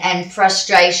and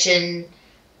frustration.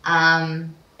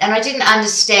 And I didn't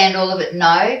understand all of it,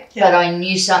 but I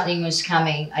knew something was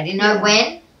coming. I didn't know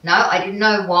when. No, I didn't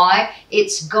know why.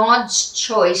 It's God's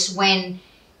choice when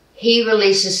He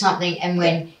releases something and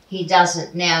when He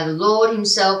doesn't. Now, the Lord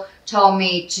Himself told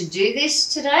me to do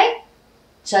this today.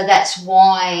 So that's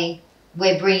why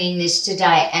we're bringing this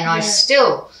today. And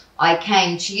I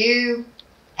came to you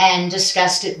and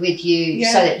discussed it with you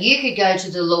so that you could go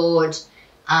to the Lord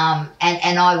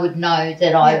and I would know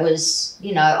that I was,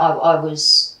 you know, I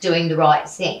was doing the right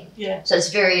thing. Yeah. So it's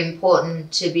very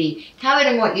important to be covered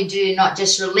in what you do, not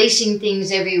just releasing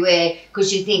things everywhere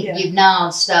because you think you've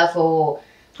nailed stuff or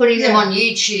putting them on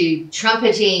YouTube,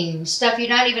 trumpeting, stuff you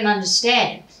don't even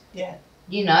understand. Yeah.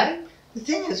 You know? The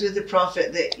thing is with the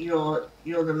prophet that you're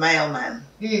the mailman.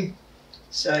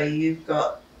 So you've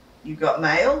got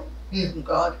mail from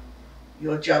God.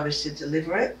 Your job is to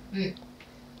deliver it.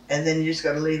 And then you just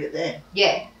got to leave it there.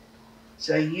 Yeah.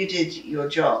 So you did your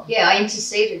job. Yeah, I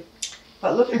interceded.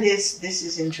 But look at this. This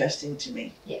is interesting to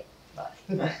me. Yeah.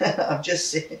 I've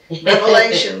just seen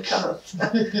Revelation cometh.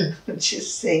 I've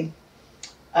just seen.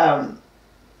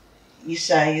 You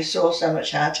say you saw so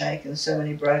much heartache and so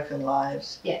many broken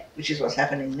lives. Yeah. Which is what's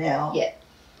happening now. Yeah.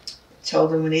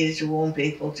 Told them we needed to warn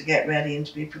people to get ready and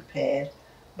to be prepared.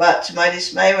 But to my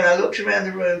dismay, when I looked around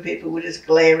the room, people were just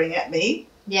glaring at me.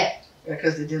 Yeah.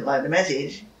 Because they didn't like the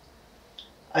message.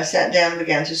 I sat down and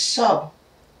began to sob.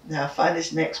 Now I find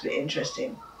this next bit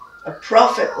interesting. A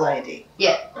prophet lady.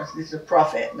 Yeah. This is a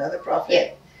prophet, another prophet.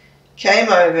 Yeah. Came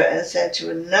over and said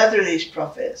to another of these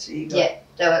prophets. So you got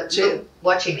they were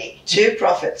watching me. Two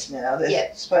prophets now. They're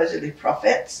supposedly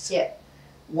prophets. Yeah.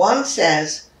 One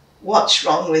says, what's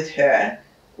wrong with her?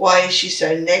 Why is she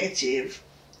so negative?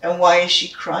 And why is she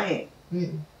crying?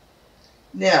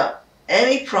 Now,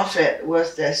 any prophet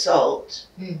worth their salt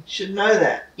should know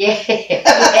that. Yeah,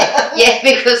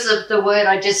 because of the word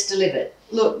I just delivered.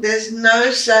 Look, there's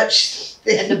no such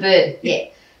thing. And the bird,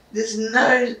 There's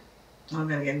no... I'm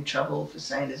going to get in trouble for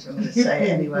saying this. I'm going to say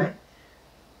it anyway.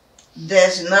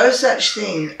 There's no such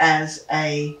thing as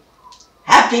a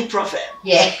happy prophet.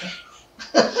 Yeah.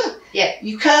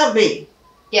 You can't be.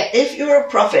 Yeah. If you're a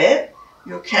prophet,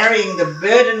 you're carrying the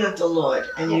burden of the Lord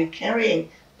and you're carrying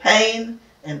pain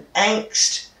and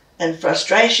angst and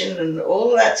frustration and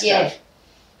all that stuff.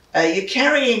 You're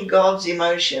carrying God's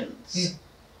emotions,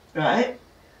 right?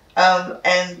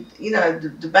 And, you know,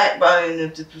 the backbone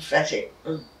of the prophetic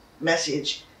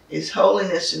message is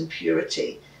holiness and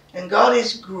purity. And God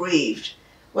is grieved.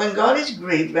 When God is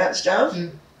grieved about stuff,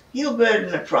 He'll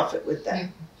burden a prophet with that.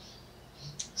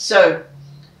 So,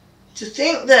 to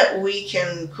think that we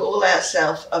can call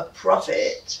ourselves a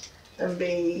prophet and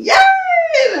be, yay,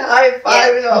 and high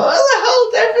five and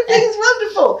everything's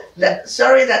wonderful.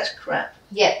 Sorry, that's crap.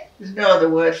 Yeah. There's no other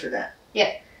word for that.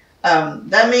 Yeah.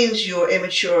 That means you're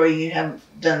immature, you haven't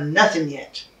done nothing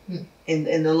yet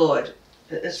in the Lord,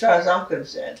 as far as I'm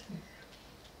concerned.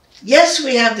 Yes,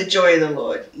 we have the joy of the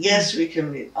Lord. Yes, we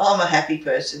can be. I'm a happy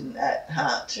person at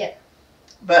heart. Yeah.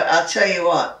 But I'll tell you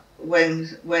what,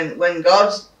 when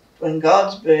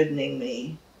God's burdening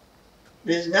me,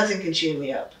 there's nothing can cheer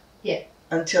me up. Yeah.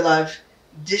 Until I've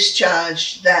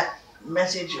discharged that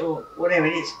message or whatever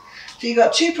it is. So you've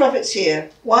got two prophets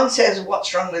here. One says,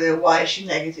 what's wrong with her? Why is she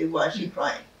negative? Why is she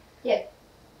crying? Yeah.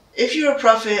 If you're a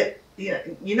prophet, you know,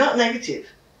 you're not negative.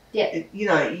 Yeah. You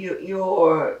know,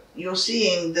 you're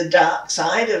seeing the dark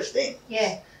side of things.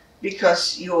 Yeah.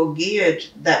 Because you're geared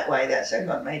that way. That's how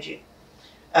God made you.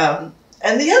 And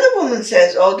the other woman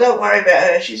says, "Oh, don't worry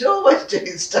about her. She's always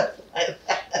doing stuff like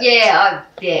that." Yeah.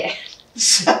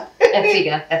 So, I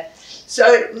figure.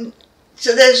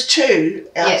 so there's two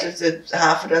out of the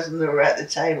half a dozen that were at the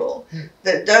table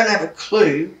that don't have a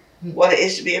clue what it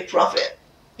is to be a prophet.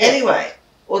 Anyway,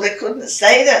 or they couldn't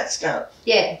say that stuff.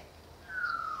 Yeah.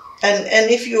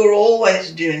 And if you're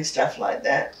always doing stuff like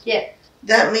that,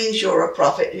 that means you're a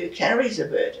prophet who carries a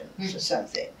burden for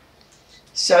something.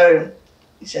 So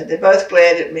he said they both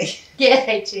glared at me. Yeah,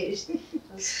 they did.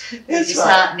 That's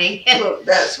disheartening. Look,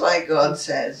 that's why God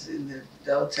says in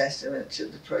the Old Testament to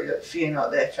the prophet, "Fear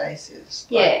not their faces."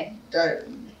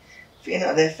 Don't fear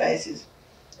not their faces.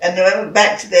 And they went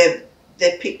back to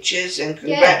their pictures and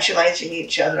congratulating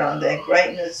each other on their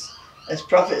greatness as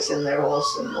prophets and their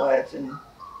awesome words. And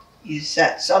you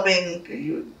sat sobbing,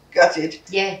 you were gutted.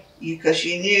 Yeah. Because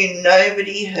you knew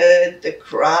nobody heard the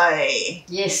cry.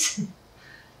 Yes.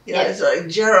 You know, it's like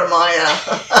Jeremiah.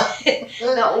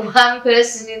 Not one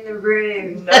person in the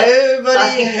room.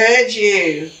 Nobody heard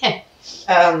you.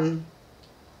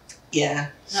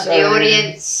 Not the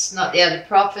audience, not the other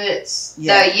prophets,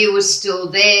 though you were still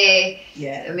there.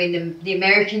 Yeah. I mean, the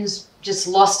Americans just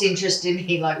lost interest in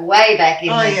me, like, way back in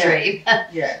my dream.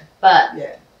 But,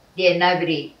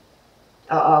 nobody,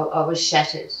 I was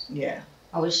shattered. Yeah.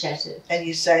 I was shattered. And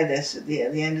you say this at the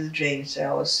end of the dream, so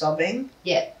I was sobbing.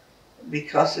 Yeah.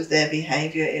 Because of their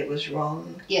behaviour, it was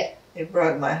wrong. Yeah. It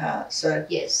broke my heart. So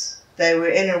yes, they were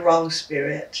in a wrong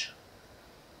spirit.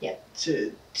 Yeah.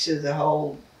 To the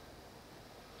whole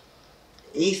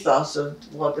ethos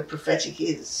of what the prophetic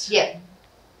is. Yeah.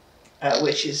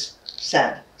 Which is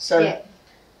sad. So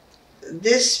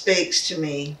this speaks to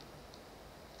me.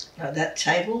 That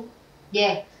table.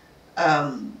 Yeah.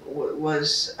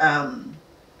 Was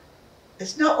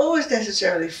it's not always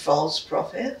necessarily false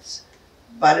prophets,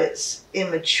 but it's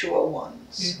immature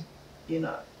ones. You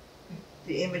know,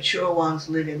 the immature ones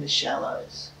live in the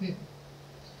shallows.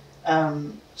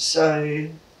 So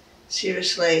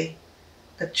seriously,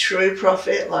 a true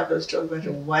prophet, like I was talking about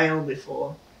a whale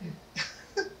before,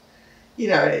 you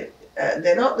know,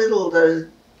 they're not those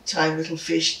tiny little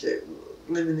fish that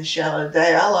live in the shallow.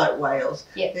 They are like whales.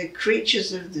 They're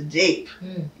creatures of the deep,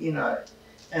 you know,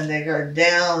 and they go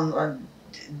down on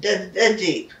dead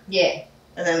deep. Yeah.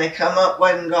 And then they come up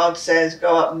when God says,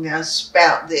 "Go up and now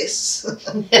spout this."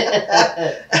 And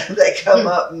they come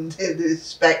up and do this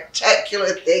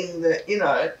spectacular thing that, you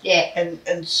know,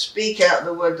 and speak out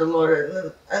the word of the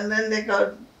Lord, and then they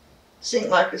go sink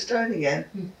like a stone again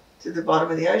to the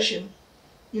bottom of the ocean,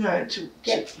 you know,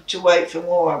 to wait for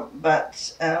more.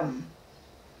 But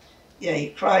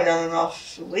you cried on and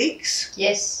off for weeks.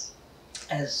 Yes.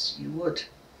 As you would.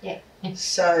 Yeah.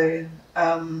 So,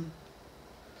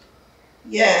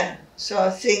 so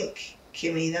I think,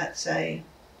 Kimmy, that's a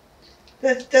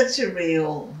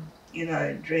real, you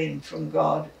know, dream from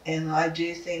God, and I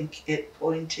do think it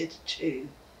pointed to,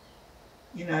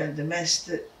 you know, the mess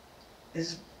that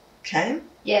came.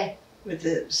 Yeah. With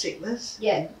the sickness.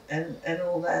 Yeah. And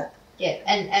all that. Yeah.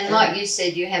 And like you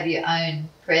said, you have your own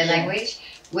prayer language.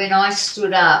 When I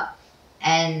stood up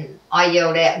and I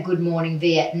yelled out, "Good morning,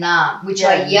 Vietnam," which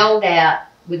I yelled out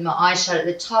with my eyes shut at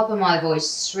the top of my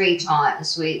voice 3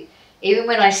 times. Even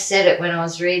when I said it, when I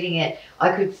was reading it,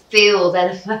 I could feel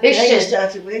that emotion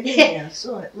started weeping. I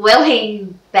saw it.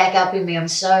 Welling back up in me. I'm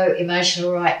so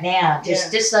emotional right now.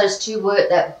 Just those 2 words,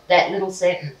 that little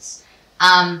sentence.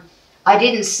 I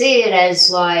didn't see it as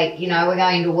like, you know, we're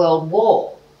going to world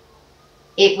war.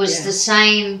 It was the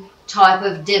same type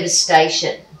of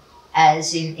devastation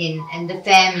as in the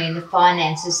family and the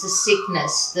finances, the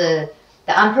sickness, the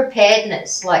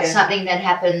unpreparedness, like something that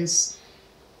happens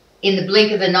in the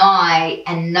blink of an eye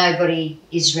and nobody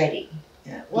is ready.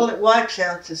 Yeah. Well, it wipes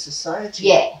out the society.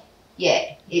 Yeah.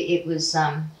 Yeah. It was,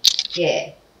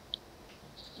 yeah.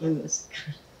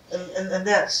 And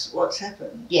that's what's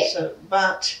happened. Yeah. So,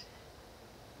 but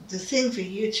the thing for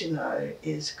you to know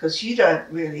is, because you don't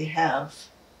really have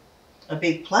a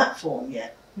big platform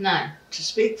yet. No. To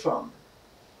speak from.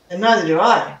 And neither do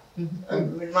I.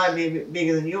 It might be a bit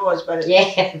bigger than yours, but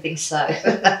I think so.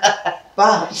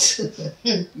 But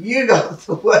you got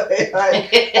the word. I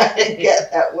didn't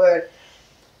get that word.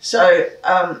 So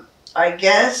I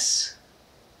guess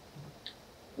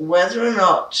whether or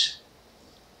not,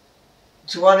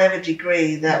 to whatever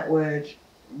degree that word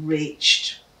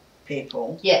reached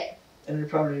people, and it'll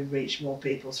probably reach more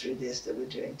people through this that we're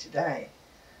doing today,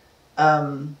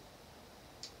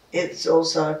 it's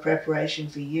also a preparation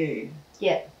for you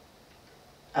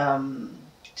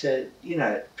to, you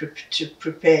know, to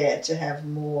prepare to have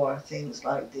more things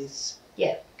like this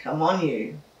come on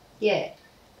you. Yeah.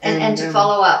 And to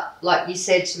follow up, like you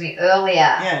said to me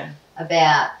earlier,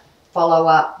 about follow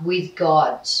up with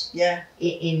God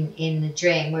in the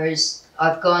dream, whereas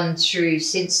I've gone through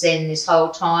since then this whole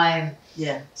time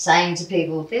saying to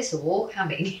people, there's a war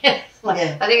coming.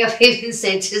 I think I've even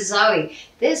said to Zoe,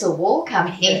 there's a war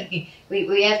coming. Yeah.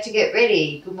 We have to get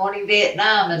ready. Good morning,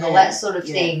 Vietnam, and all that sort of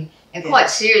thing. And quite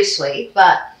seriously,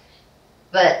 but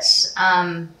as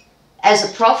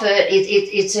a prophet,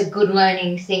 it's a good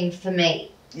learning thing for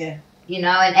me. Yeah. You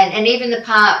know, and even the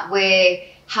part where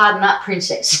harden up,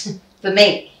 princess, for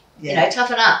me. You know,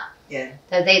 toughen up. Yeah.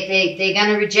 They're going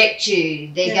to reject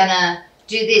you. They're going to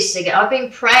do this. I've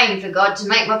been praying for God to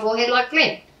make my forehead like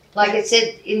flint. Like it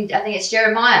said in, I think it's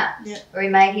Jeremiah, where he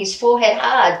made his forehead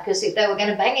hard because they were going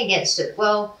to bang against it.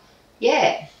 Well,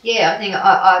 I think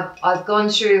I've gone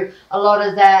through a lot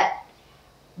of that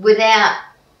without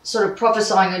sort of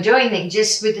prophesying or doing things,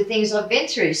 just with the things I've been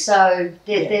through. So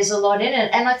there's a lot in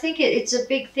it. And I think it's a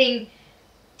big thing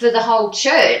for the whole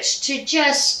church to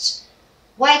just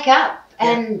wake up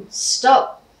and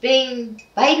stop being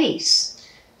babies.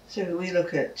 So we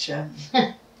look at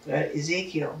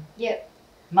Ezekiel. Yep.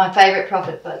 My favourite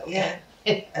prophet, but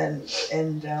and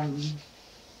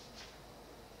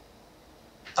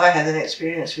I had an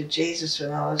experience with Jesus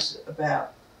when I was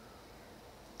about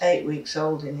 8 weeks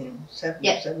old in him,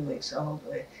 7 weeks old,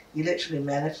 where he literally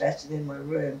manifested in my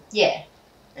room. Yeah.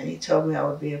 And he told me I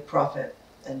would be a prophet,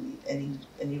 and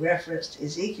he referenced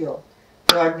Ezekiel,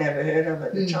 who I'd never heard of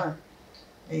at the time.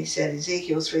 And he said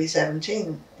Ezekiel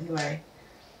 3:17. Anyway,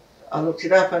 I looked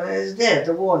it up and it was there,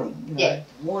 the warning, you know,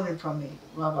 warning from me,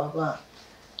 blah, blah, blah.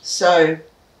 So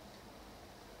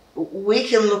we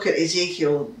can look at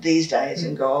Ezekiel these days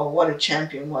and go, oh, what a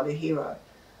champion, what a hero.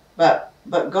 But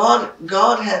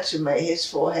God had to make his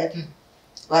forehead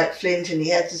like flint, and he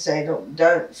had to say,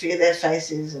 don't fear their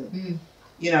faces, and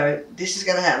you know, this is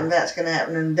going to happen, that's going to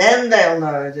happen, and then they'll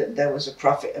know that there was a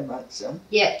prophet amongst them.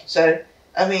 Yeah. So,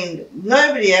 I mean,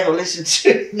 nobody ever listened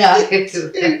to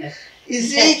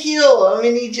Ezekiel. I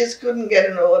mean, he just couldn't get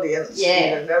an audience.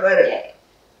 Yeah. You know, no matter. Yeah.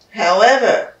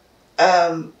 However,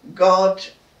 God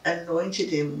anointed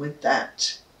him with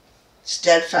that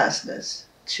steadfastness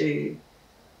to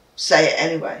say it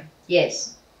anyway.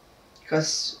 Yes.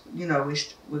 Because, you know,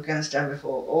 we're going to stand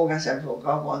before, all going to stand before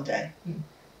God one day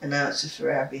and answer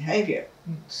for our behaviour.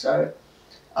 So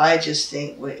I just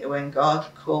think when God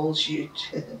calls you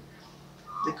to,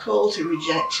 the call to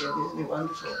rejection, isn't it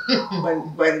wonderful?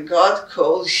 when God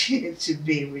calls you to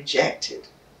be rejected,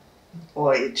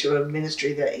 or to a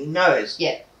ministry that he knows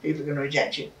people are going to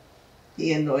reject you,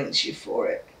 he anoints you for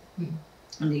it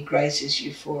and he graces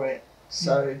you for it.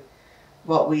 So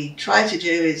what we try to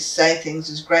do is say things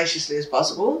as graciously as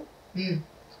possible,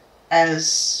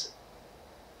 as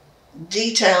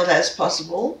detailed as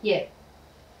possible,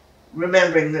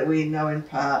 remembering that we know in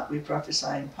part, we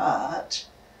prophesy in part,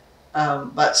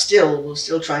 but we'll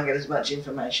still try and get as much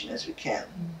information as we can.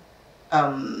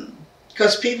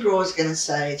 Because people are always going to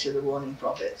say to the warning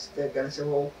prophets, they're going to say,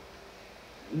 well,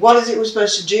 what is it we're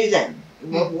supposed to do then?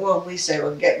 Well, we say,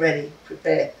 well, get ready,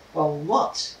 prepare. Well,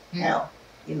 what? How?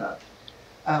 You know.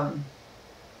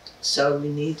 So we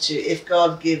need to, if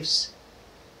God gives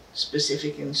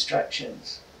specific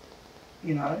instructions,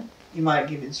 you know, he might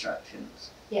give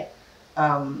instructions.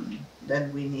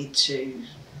 Then we need to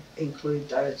include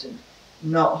those and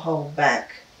not hold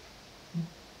back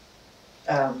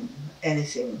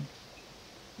anything,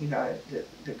 you know,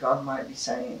 that God might be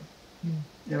saying.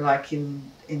 You know, like in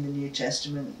the New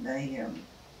Testament, they,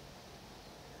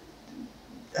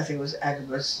 I think it was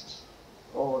Agabus,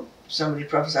 or somebody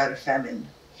prophesied a famine.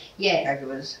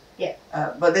 Agabus.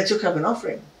 But they took up an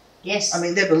offering. Yes. I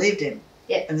mean, they believed him.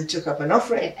 And they took up an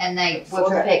offering. And they were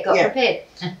prepared, got prepared.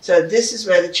 So this is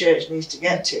where the church needs to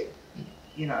get to.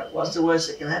 You know, what's the worst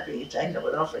that can happen? You take up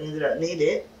an offering and they don't need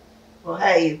it. Well,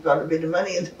 hey, you've got a bit of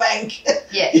money in the bank.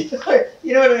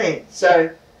 You know what I mean?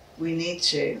 So we need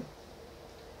to,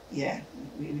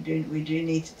 we do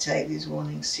need to take these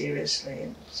warnings seriously.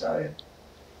 And so,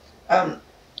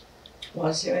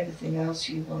 was there anything else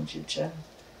you wanted to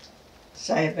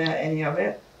say about any of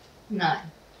it? No.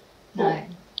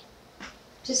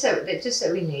 Just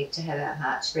that we need to have our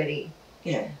hearts ready.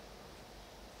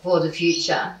 For the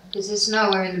future, because there's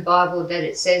nowhere in the Bible that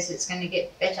it says it's going to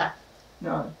get better.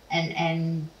 No.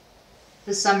 And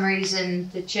for some reason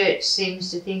the church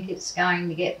seems to think it's going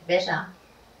to get better.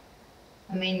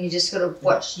 I mean, you just got to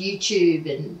watch YouTube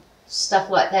and stuff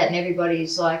like that, and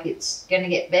everybody's like, it's going to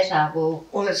get better.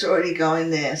 Well, it's already going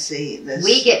there. See,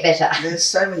 we get better. There's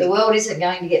so many. The world isn't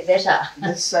going to get better.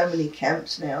 There's so many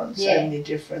camps now, and so Yeah. many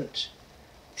different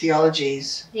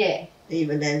theologies. Yeah.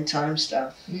 Even end time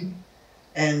stuff. Mm.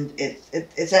 And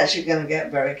it's actually going to get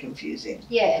very confusing.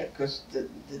 Yeah. Because the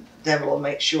devil will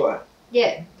make sure.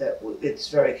 Yeah. That it's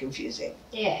very confusing.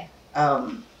 Yeah.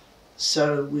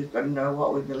 So we've got to know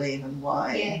what we believe and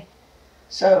why. Yeah.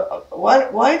 So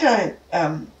why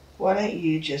don't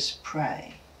you just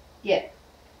pray? Yeah.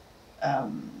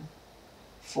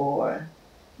 For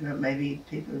maybe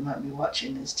people who might be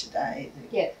watching this today.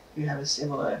 Who have a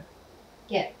similar.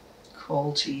 Yeah.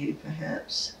 Call to you,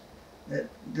 perhaps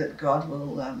that God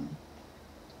will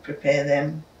prepare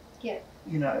them. Yeah.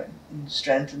 And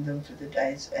strengthen them for the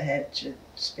days ahead to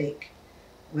speak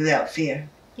without fear.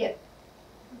 Yeah.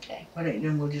 Okay. Why don't you?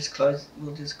 And we'll just close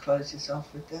this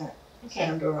off with that. Okay.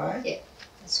 Sound all right? Yeah.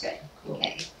 That's great. Cool.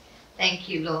 Okay. Thank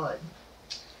you, Lord.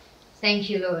 Thank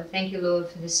you, Lord. Thank you, Lord,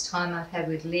 for this time I've had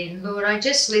with Lynn. Lord, I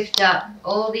just lift up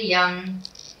all the young,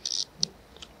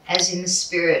 as in the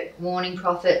spirit, warning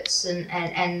prophets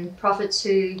and prophets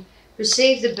who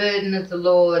receive the burden of the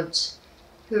Lord,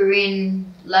 who are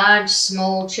in large,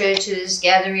 small churches,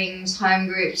 gatherings, home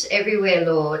groups, everywhere,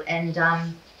 Lord. And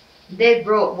they've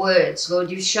brought words,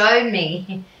 Lord. You've shown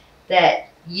me that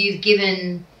you've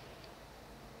given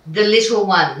the little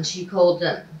ones, you called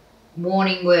them,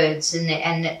 warning words,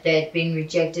 and that they'd been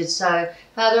rejected. So,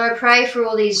 Father, I pray for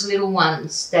all these little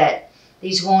ones, that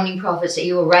these warning prophets that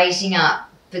you're raising up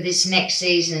for this next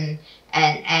season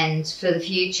and for the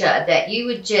future, that you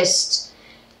would just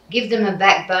give them a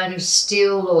backbone of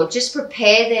steel, Lord. Just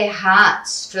prepare their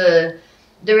hearts for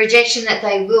the rejection that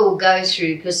they will go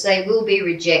through, because they will be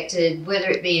rejected, whether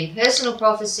it be in personal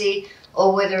prophecy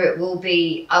or whether it will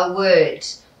be a word,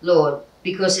 Lord,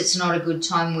 because it's not a good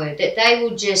time word. That they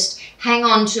will just hang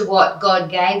on to what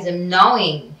God gave them,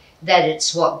 knowing that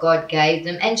it's what God gave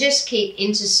them, and just keep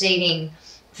interceding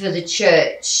for the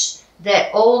church,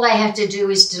 that all they have to do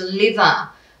is deliver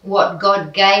what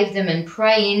God gave them and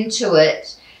pray into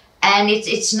it. And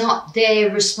it's not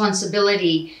their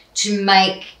responsibility to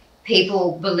make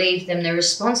people believe them. Their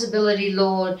responsibility,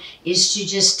 Lord, is to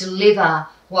just deliver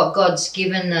what God's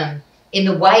given them in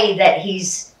the way that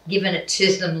He's given it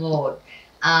to them, Lord.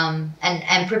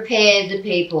 And prepare the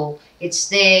people. It's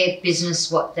their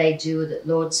business what they do with it,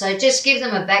 Lord. So just give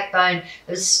them a backbone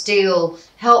of steel.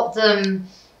 Help them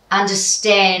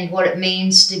understand what it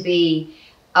means to be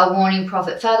a warning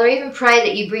prophet. Father, I even pray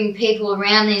that you bring people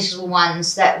around these little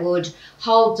ones that would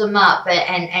hold them up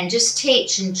and just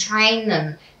teach and train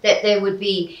them, that there would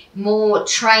be more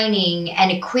training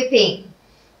and equipping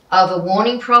of a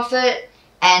warning prophet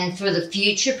and for the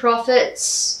future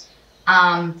prophets,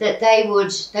 that they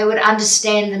would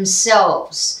understand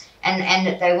themselves and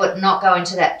that they would not go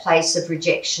into that place of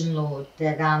rejection, Lord.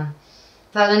 That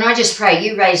Father, and I just pray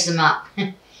you raise them up.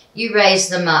 You raise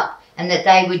them up, and that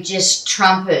they would just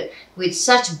trumpet with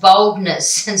such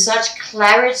boldness and such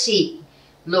clarity,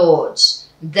 Lord,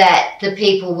 that the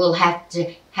people will have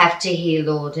to hear,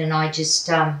 Lord. And I just,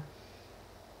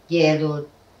 Lord,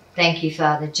 thank you,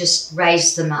 Father. Just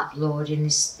raise them up, Lord, in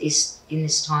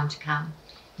this time to come.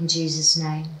 In Jesus'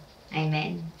 name,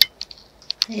 amen.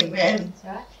 Amen. That's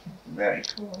right. Very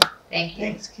cool. Thank you.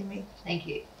 Thanks, Kimmy. Thank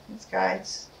you. Thanks,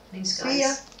 guys. Thanks, guys. See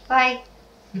ya. Bye.